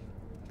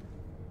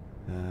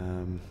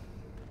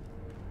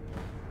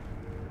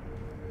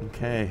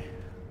 Okay.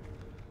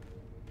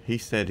 He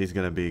said he's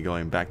gonna be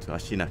going back to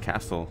Ashina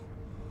Castle.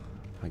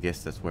 I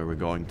guess that's where we're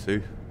going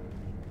to.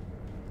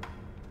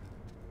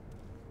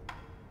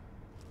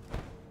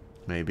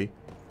 Maybe.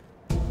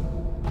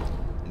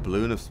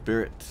 Balloon of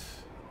Spirit.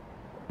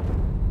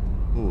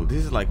 Ooh,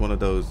 this is like one of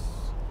those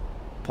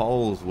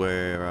poles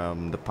where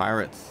the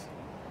pirates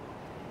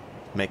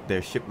make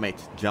their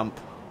shipmates jump.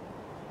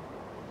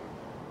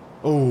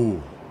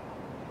 Oh.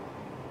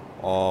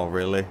 Oh,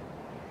 really?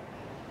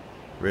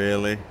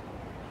 Really?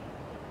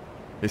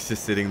 It's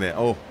just sitting there.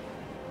 Oh.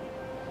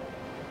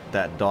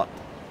 That dot.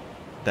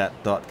 That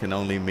dot can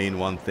only mean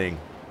one thing.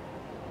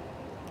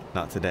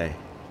 Not today.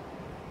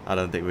 I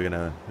don't think we're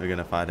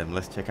gonna fight him.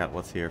 Let's check out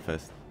what's here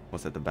first.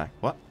 What's at the back?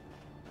 What?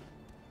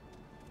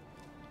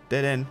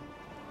 Dead end.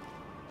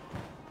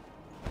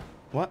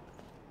 What?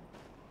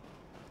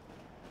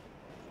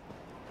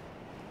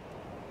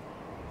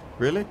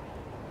 Really?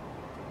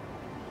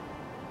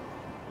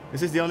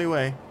 This is the only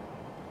way?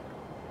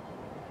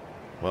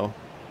 Well,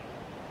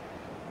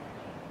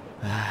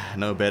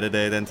 no better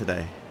day than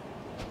today.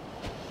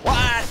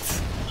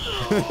 What?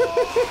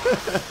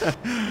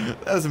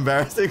 That was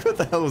embarrassing. What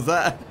the hell was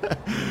that?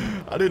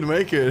 I didn't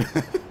make it.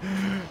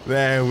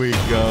 There we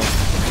go.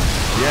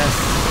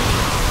 Yes.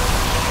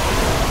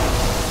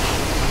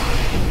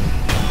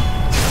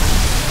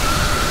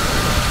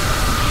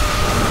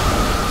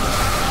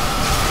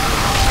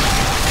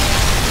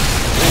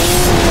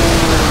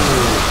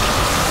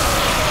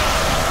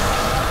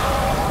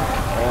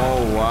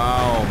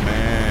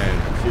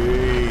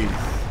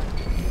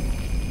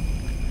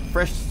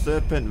 Fresh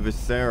serpent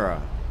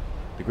viscera.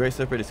 The great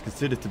serpent is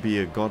considered to be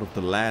a god of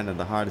the land, and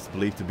the heart is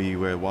believed to be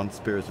where one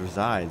spirit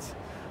resides.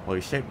 While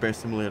its shape bears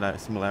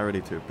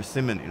similarity to a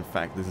persimmon, in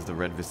fact, this is the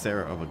red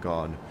viscera of a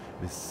god.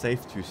 It is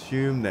safe to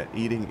assume that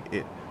eating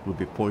it would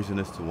be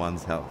poisonous to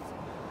one's health.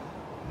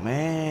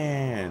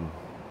 Man,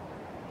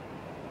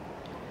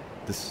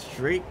 the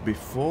streak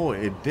before,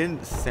 it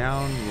didn't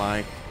sound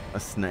like a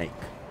snake.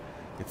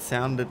 It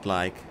sounded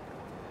like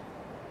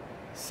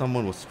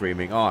someone was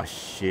screaming. Oh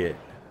shit.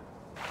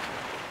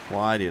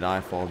 Why did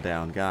I fall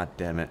down? God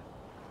damn it.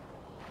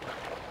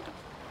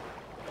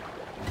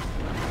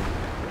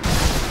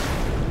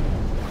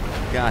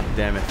 God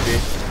damn it,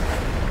 fish.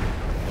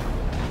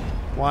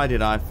 Why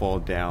did I fall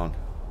down?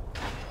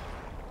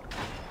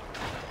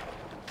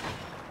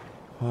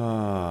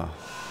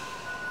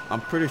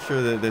 I'm pretty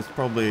sure that there's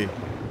probably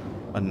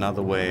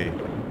another way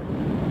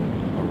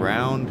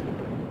around.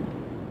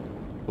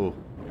 Oh,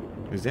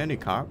 is there any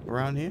carp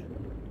around here?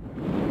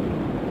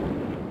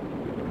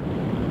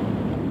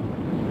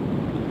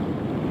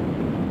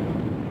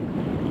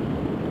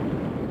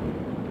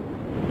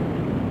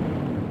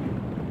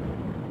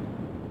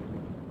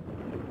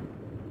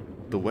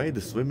 the way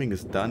the swimming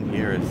is done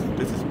here is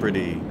this is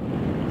pretty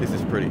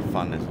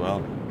fun as well.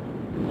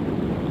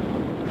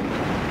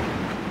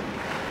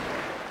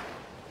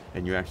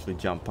 And you actually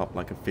jump up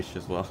like a fish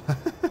as well.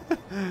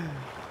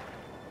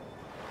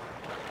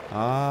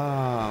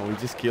 Ah, we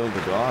just killed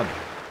the god.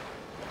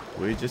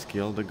 We just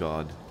killed the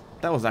god.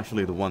 That was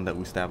actually the one that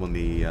we stabbed on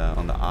the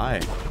eye,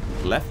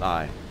 left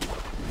eye.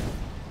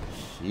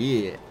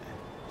 Shit.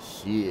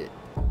 Shit.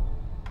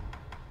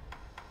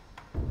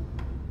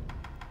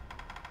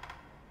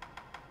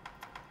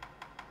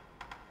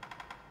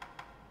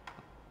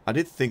 I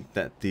did think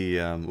that the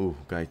ooh,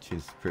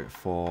 Gaijin Spirit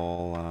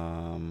Fall,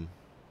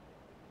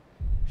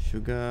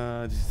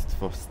 sugar, this is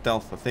for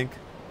stealth, I think.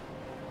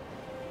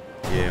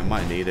 Yeah,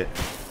 might need it.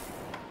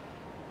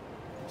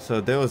 So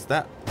there was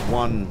that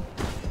one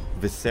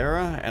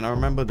Viscera, and I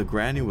remember the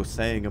granny was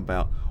saying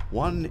about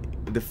one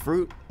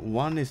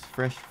is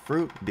fresh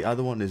fruit, the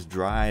other one is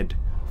dried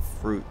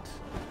fruit,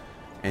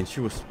 and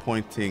she was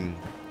pointing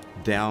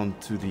down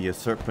to the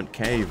serpent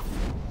cave,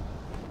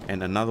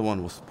 and another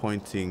one was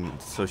pointing,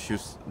 so she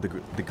was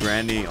the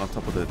granny on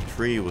top of the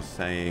tree was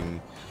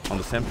saying, on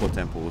the Senpo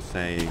temple was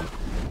saying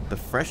the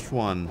fresh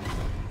one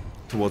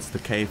towards the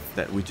cave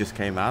that we just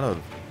came out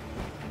of.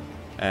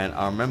 And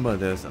I remember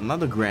there's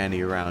another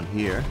granny around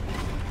here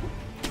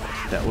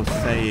that was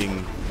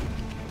saying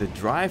the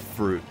dry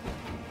fruit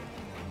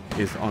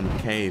is on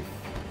cave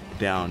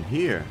down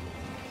here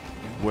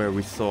where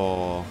we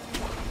saw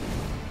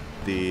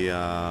the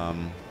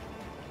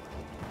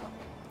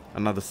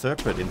another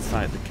serpent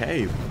inside the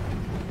cave.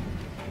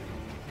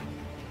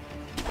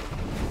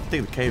 I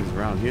think the cave is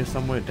around here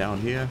somewhere, down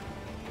here.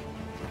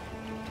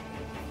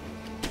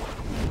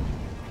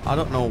 I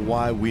don't know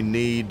why we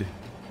need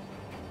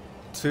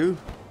 2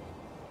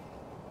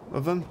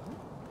 of them.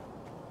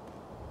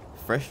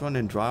 Fresh one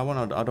and dry one.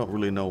 I don't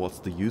really know what's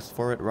the use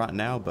for it right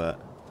now, but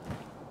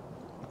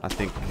I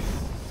think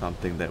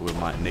something that we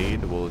might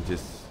need. We'll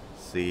just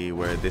see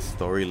where this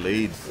story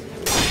leads.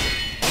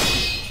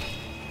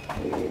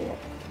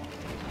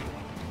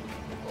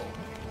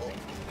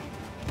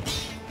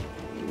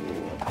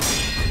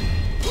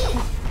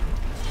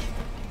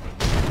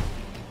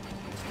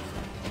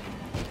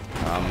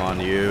 Come on,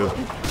 you.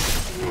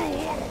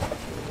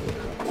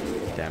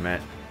 Damn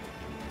it.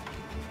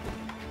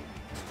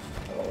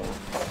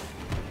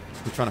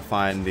 We're trying to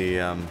find the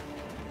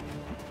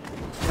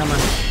come on.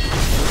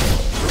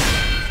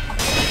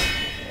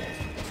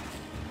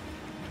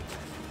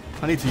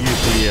 I need to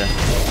use the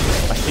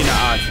Ashina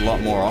arts a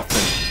lot more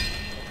often.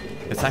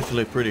 It's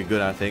actually pretty good,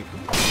 I think.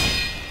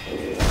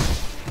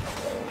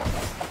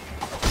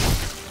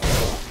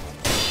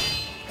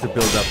 To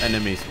build up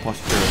enemies'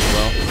 posture as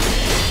well.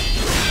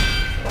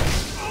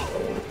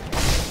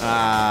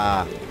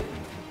 Ah,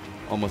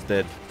 almost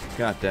dead.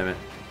 God damn it.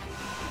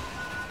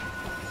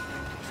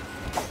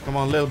 Come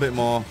on, a little bit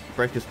more.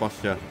 Break his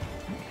posture.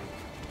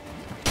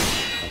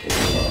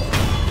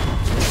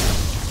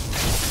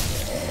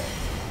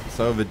 It's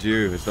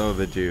overdue. It's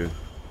overdue.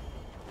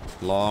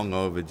 Long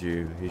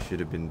overdue. He should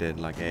have been dead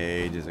like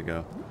ages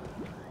ago.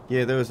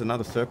 Yeah, there was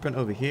another serpent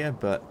over here,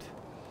 but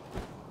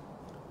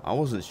I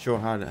wasn't sure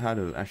how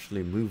to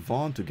actually move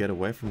on to get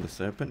away from the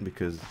serpent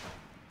because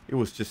it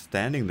was just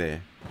standing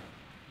there.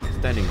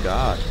 Standing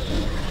guard.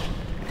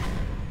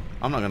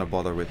 I'm not gonna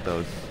bother with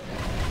those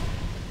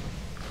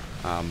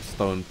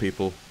stone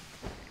people.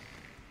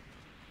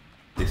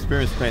 The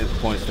experience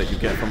points that you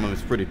get from them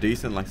is pretty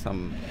decent, like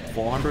some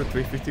 400,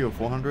 350 or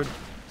 400.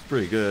 It's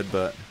pretty good,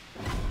 but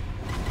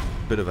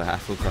a bit of a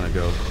hassle trying to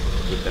go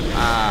with them.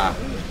 Ah,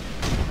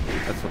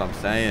 that's what I'm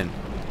saying.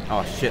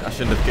 Oh shit, I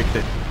shouldn't have kicked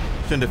it.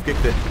 Shouldn't have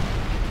kicked it.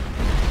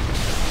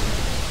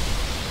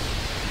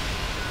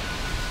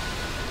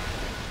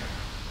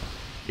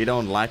 You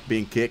don't like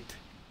being kicked?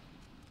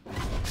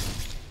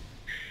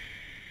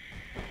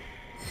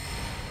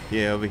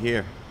 Yeah, over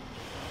here.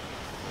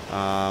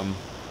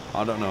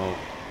 I don't know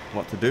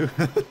what to do.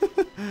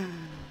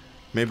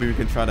 Maybe we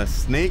can try to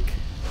sneak.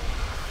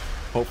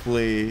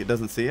 Hopefully it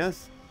doesn't see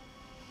us.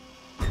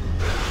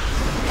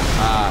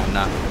 Ah,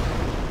 nah.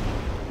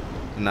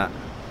 Nah.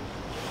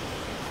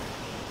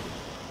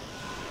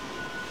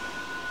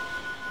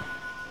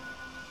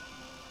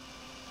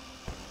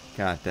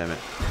 God damn it.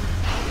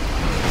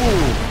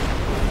 Ooh.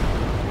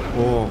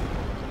 Oh,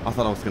 I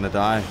thought I was gonna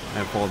die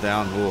and fall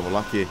down. Oh,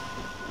 lucky.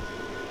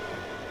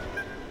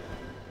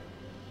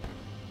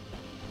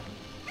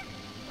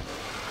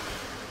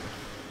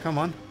 Come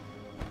on.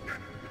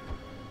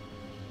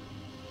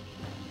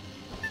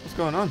 What's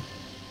going on?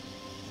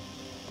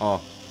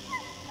 Oh.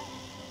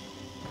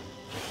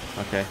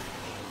 Okay.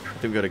 I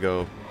think we gotta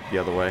go the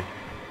other way.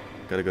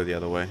 Gotta go the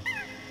other way.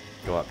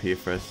 Go up here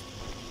first.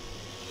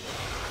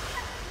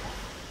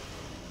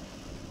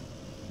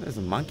 There's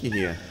a monkey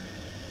here.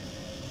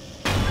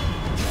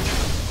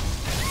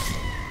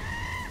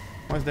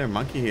 Why is there a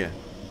monkey here?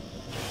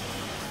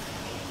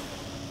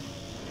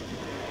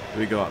 Do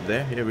we go up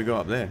there? Yeah, we go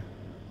up there.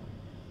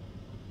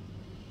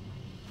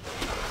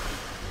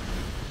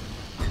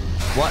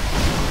 What?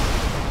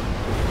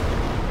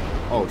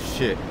 Oh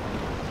shit.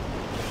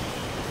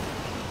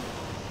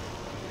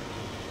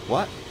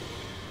 What?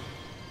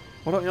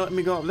 Why don't you let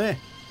me go up there?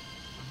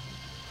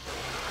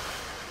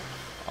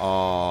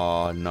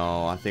 Oh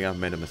no, I think I've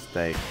made a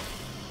mistake.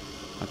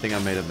 I think I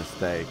made a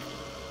mistake.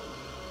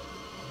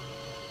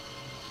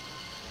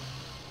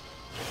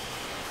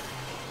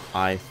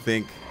 I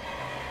think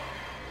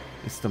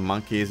it's the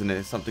monkey, isn't it?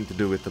 It's something to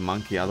do with the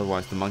monkey,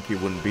 otherwise the monkey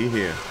wouldn't be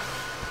here.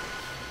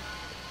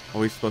 Are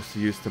we supposed to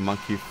use the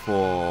monkey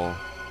for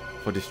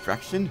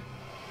distraction?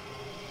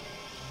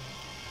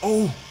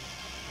 Oh!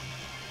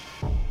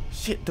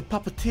 Shit, the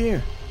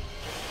puppeteer!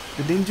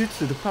 The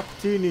ninjutsu, the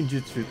puppeteer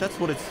ninjutsu. That's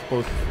what it's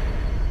supposed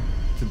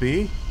to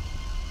be.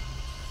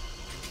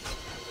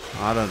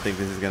 I don't think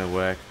this is gonna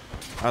work.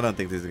 I don't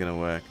think this is gonna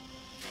work.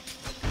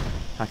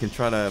 I can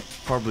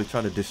probably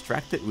try to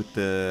distract it with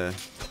the...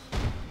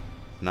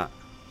 Nah,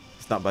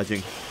 it's not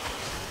budging.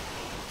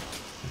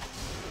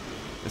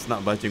 It's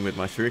not budging with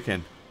my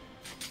shuriken.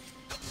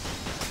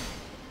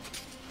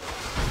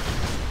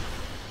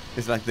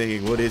 It's like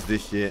thinking, what is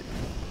this shit?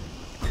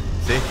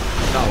 See?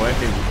 It's not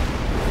working.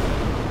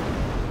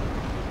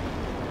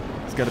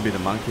 It's gotta be the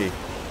monkey.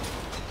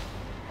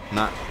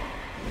 Nah.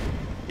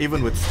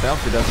 Even with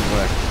stealth, it doesn't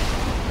work.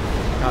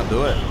 Can't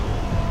do it.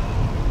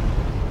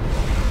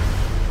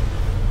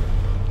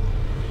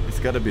 It's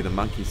gotta be the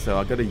monkey, so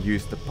I gotta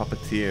use the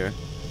puppeteer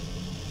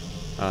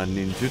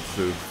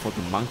ninjutsu for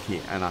the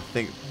monkey, and I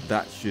think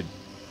that should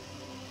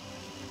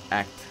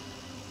act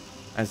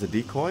as a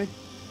decoy.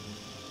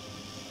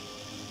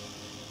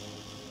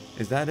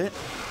 Is that it?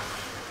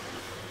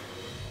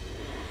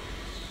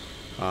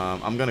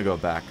 I'm gonna go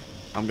back.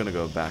 I'm gonna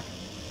go back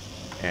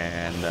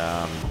and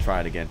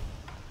try it again.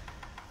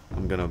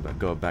 I'm gonna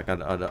go back. I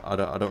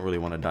don't really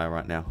want to die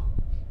right now.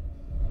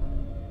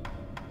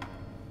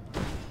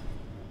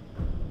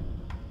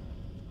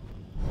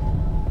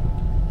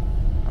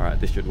 Alright,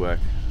 this should work.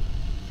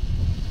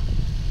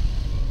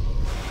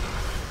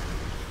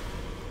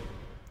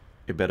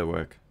 It better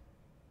work.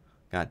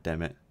 God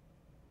damn it.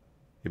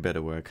 It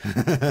better work.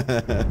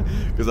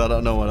 Because I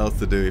don't know what else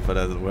to do if it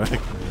doesn't work.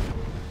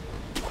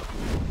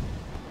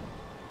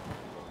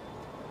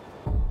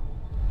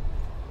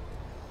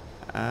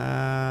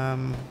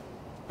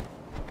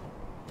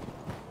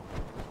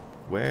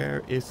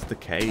 Where is the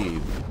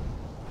cave?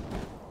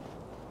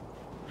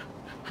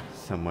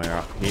 Somewhere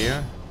up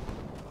here.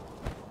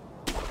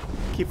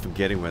 I keep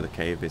forgetting where the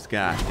cave is.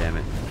 God damn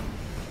it.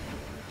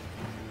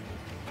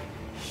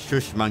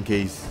 Shush,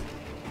 monkeys.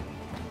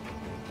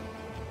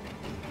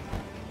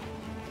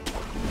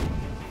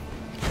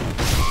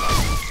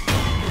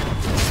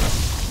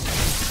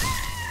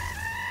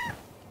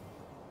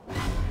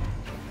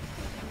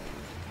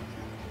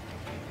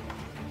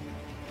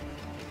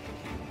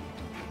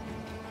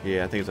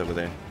 Yeah, I think it's over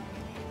there.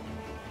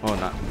 Oh,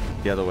 not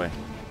the other way.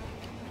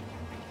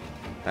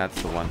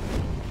 That's the one.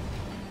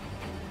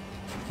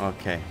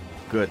 Okay,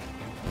 good.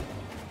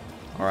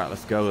 Alright,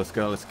 let's go, let's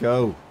go, let's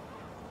go.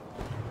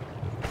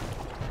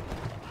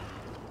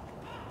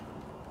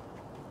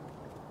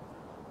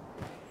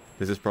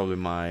 This is probably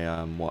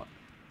my, what?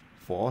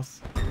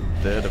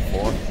 Third or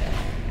fourth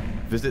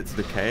visit to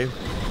the cave.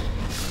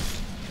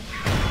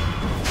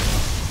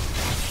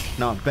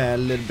 Not bad,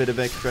 a little bit of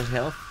extra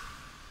health.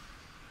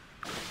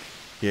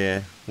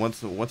 Yeah,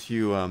 once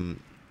you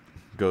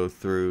go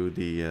through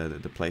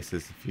the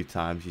places a few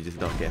times, you just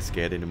don't get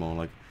scared anymore.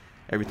 Like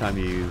every time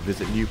you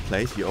visit a new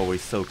place, you're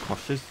always so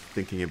cautious,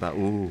 thinking about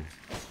ooh,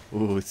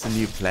 it's a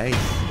new place.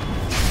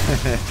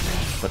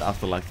 But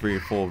after like 3 or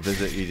 4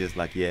 visits, you're just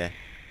like, yeah,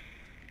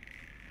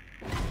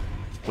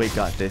 we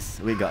got this,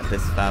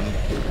 fam.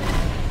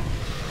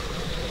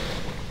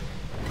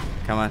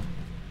 Come on,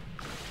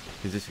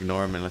 you just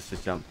ignore him and let's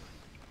just jump.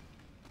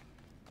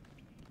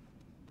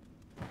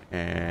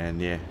 And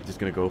yeah, just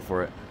gonna go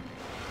for it.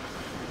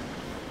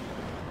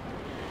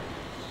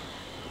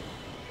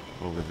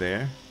 Over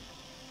there.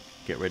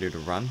 Get ready to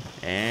run.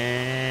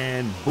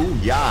 And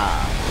booyah!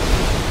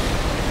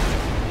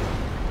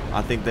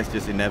 I think that's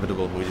just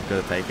inevitable. We just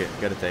gotta take it.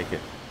 Gotta take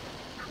it.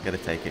 Gotta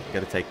take it.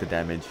 Gotta take the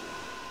damage.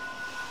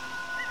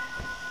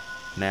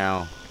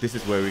 Now, this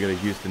is where we're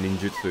gonna use the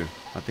ninjutsu.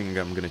 I think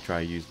I'm gonna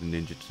try to use the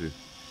ninjutsu.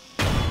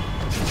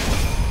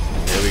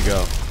 There we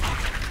go.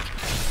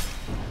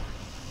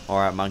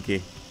 Alright,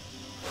 monkey.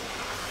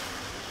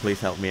 Please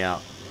help me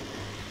out.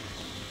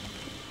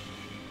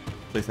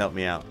 Please help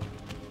me out.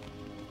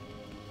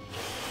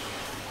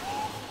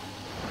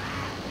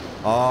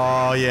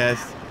 Oh,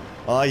 yes.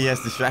 Oh,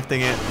 yes,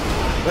 distracting it.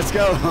 Let's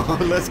go.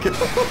 Let's go.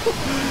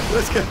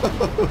 Let's go.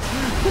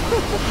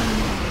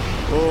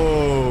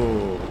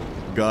 Oh,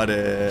 got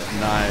it.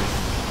 Nice.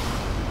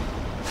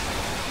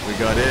 We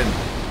got in.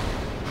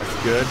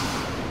 That's good.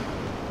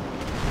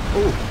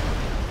 Oh.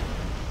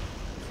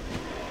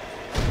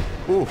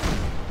 Ooh.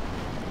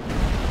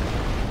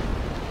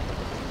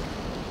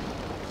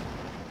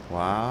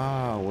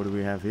 Wow, what do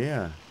we have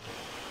here?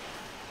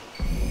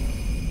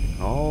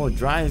 Oh,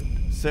 dried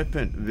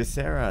serpent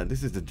viscera.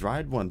 This is the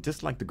dried one,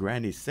 just like the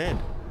granny said.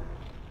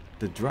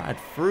 The dried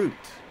fruit.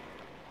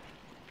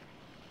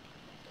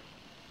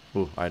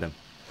 Ooh, item.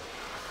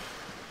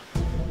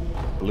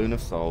 Balloon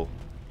of Soul.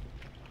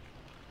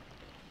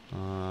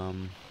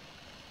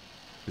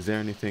 Is there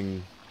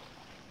anything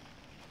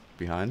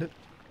behind it?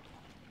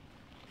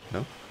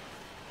 No?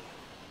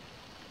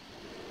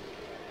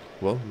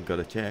 Well, we've got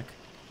to check.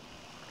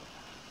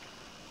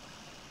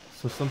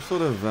 So some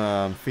sort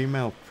of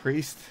female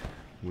priest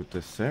with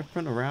the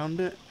serpent around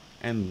it.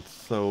 And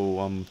so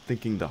I'm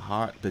thinking the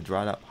heart, the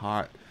dried up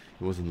heart,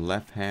 it was in the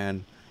left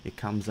hand. It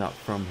comes out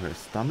from her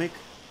stomach.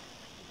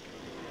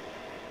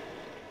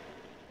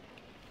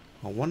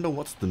 I wonder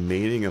what's the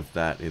meaning of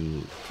that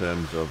in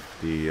terms of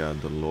the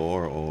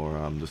lore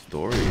or the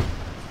story.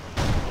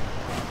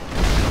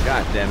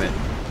 God damn it!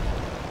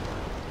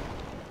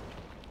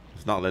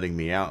 It's not letting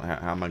me out.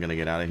 How am I gonna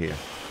get out of here?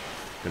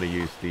 Gonna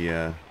use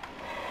the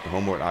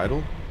homeward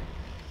idol.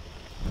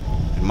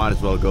 And might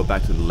as well go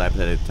back to the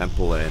lab-headed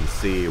temple and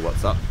see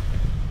what's up.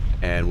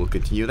 And we'll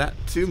continue that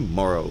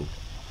tomorrow.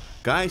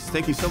 Guys,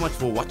 thank you so much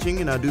for watching,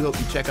 and I do hope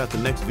you check out the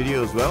next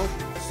video as well.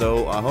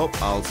 So I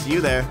hope I'll see you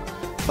there.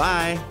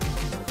 Bye!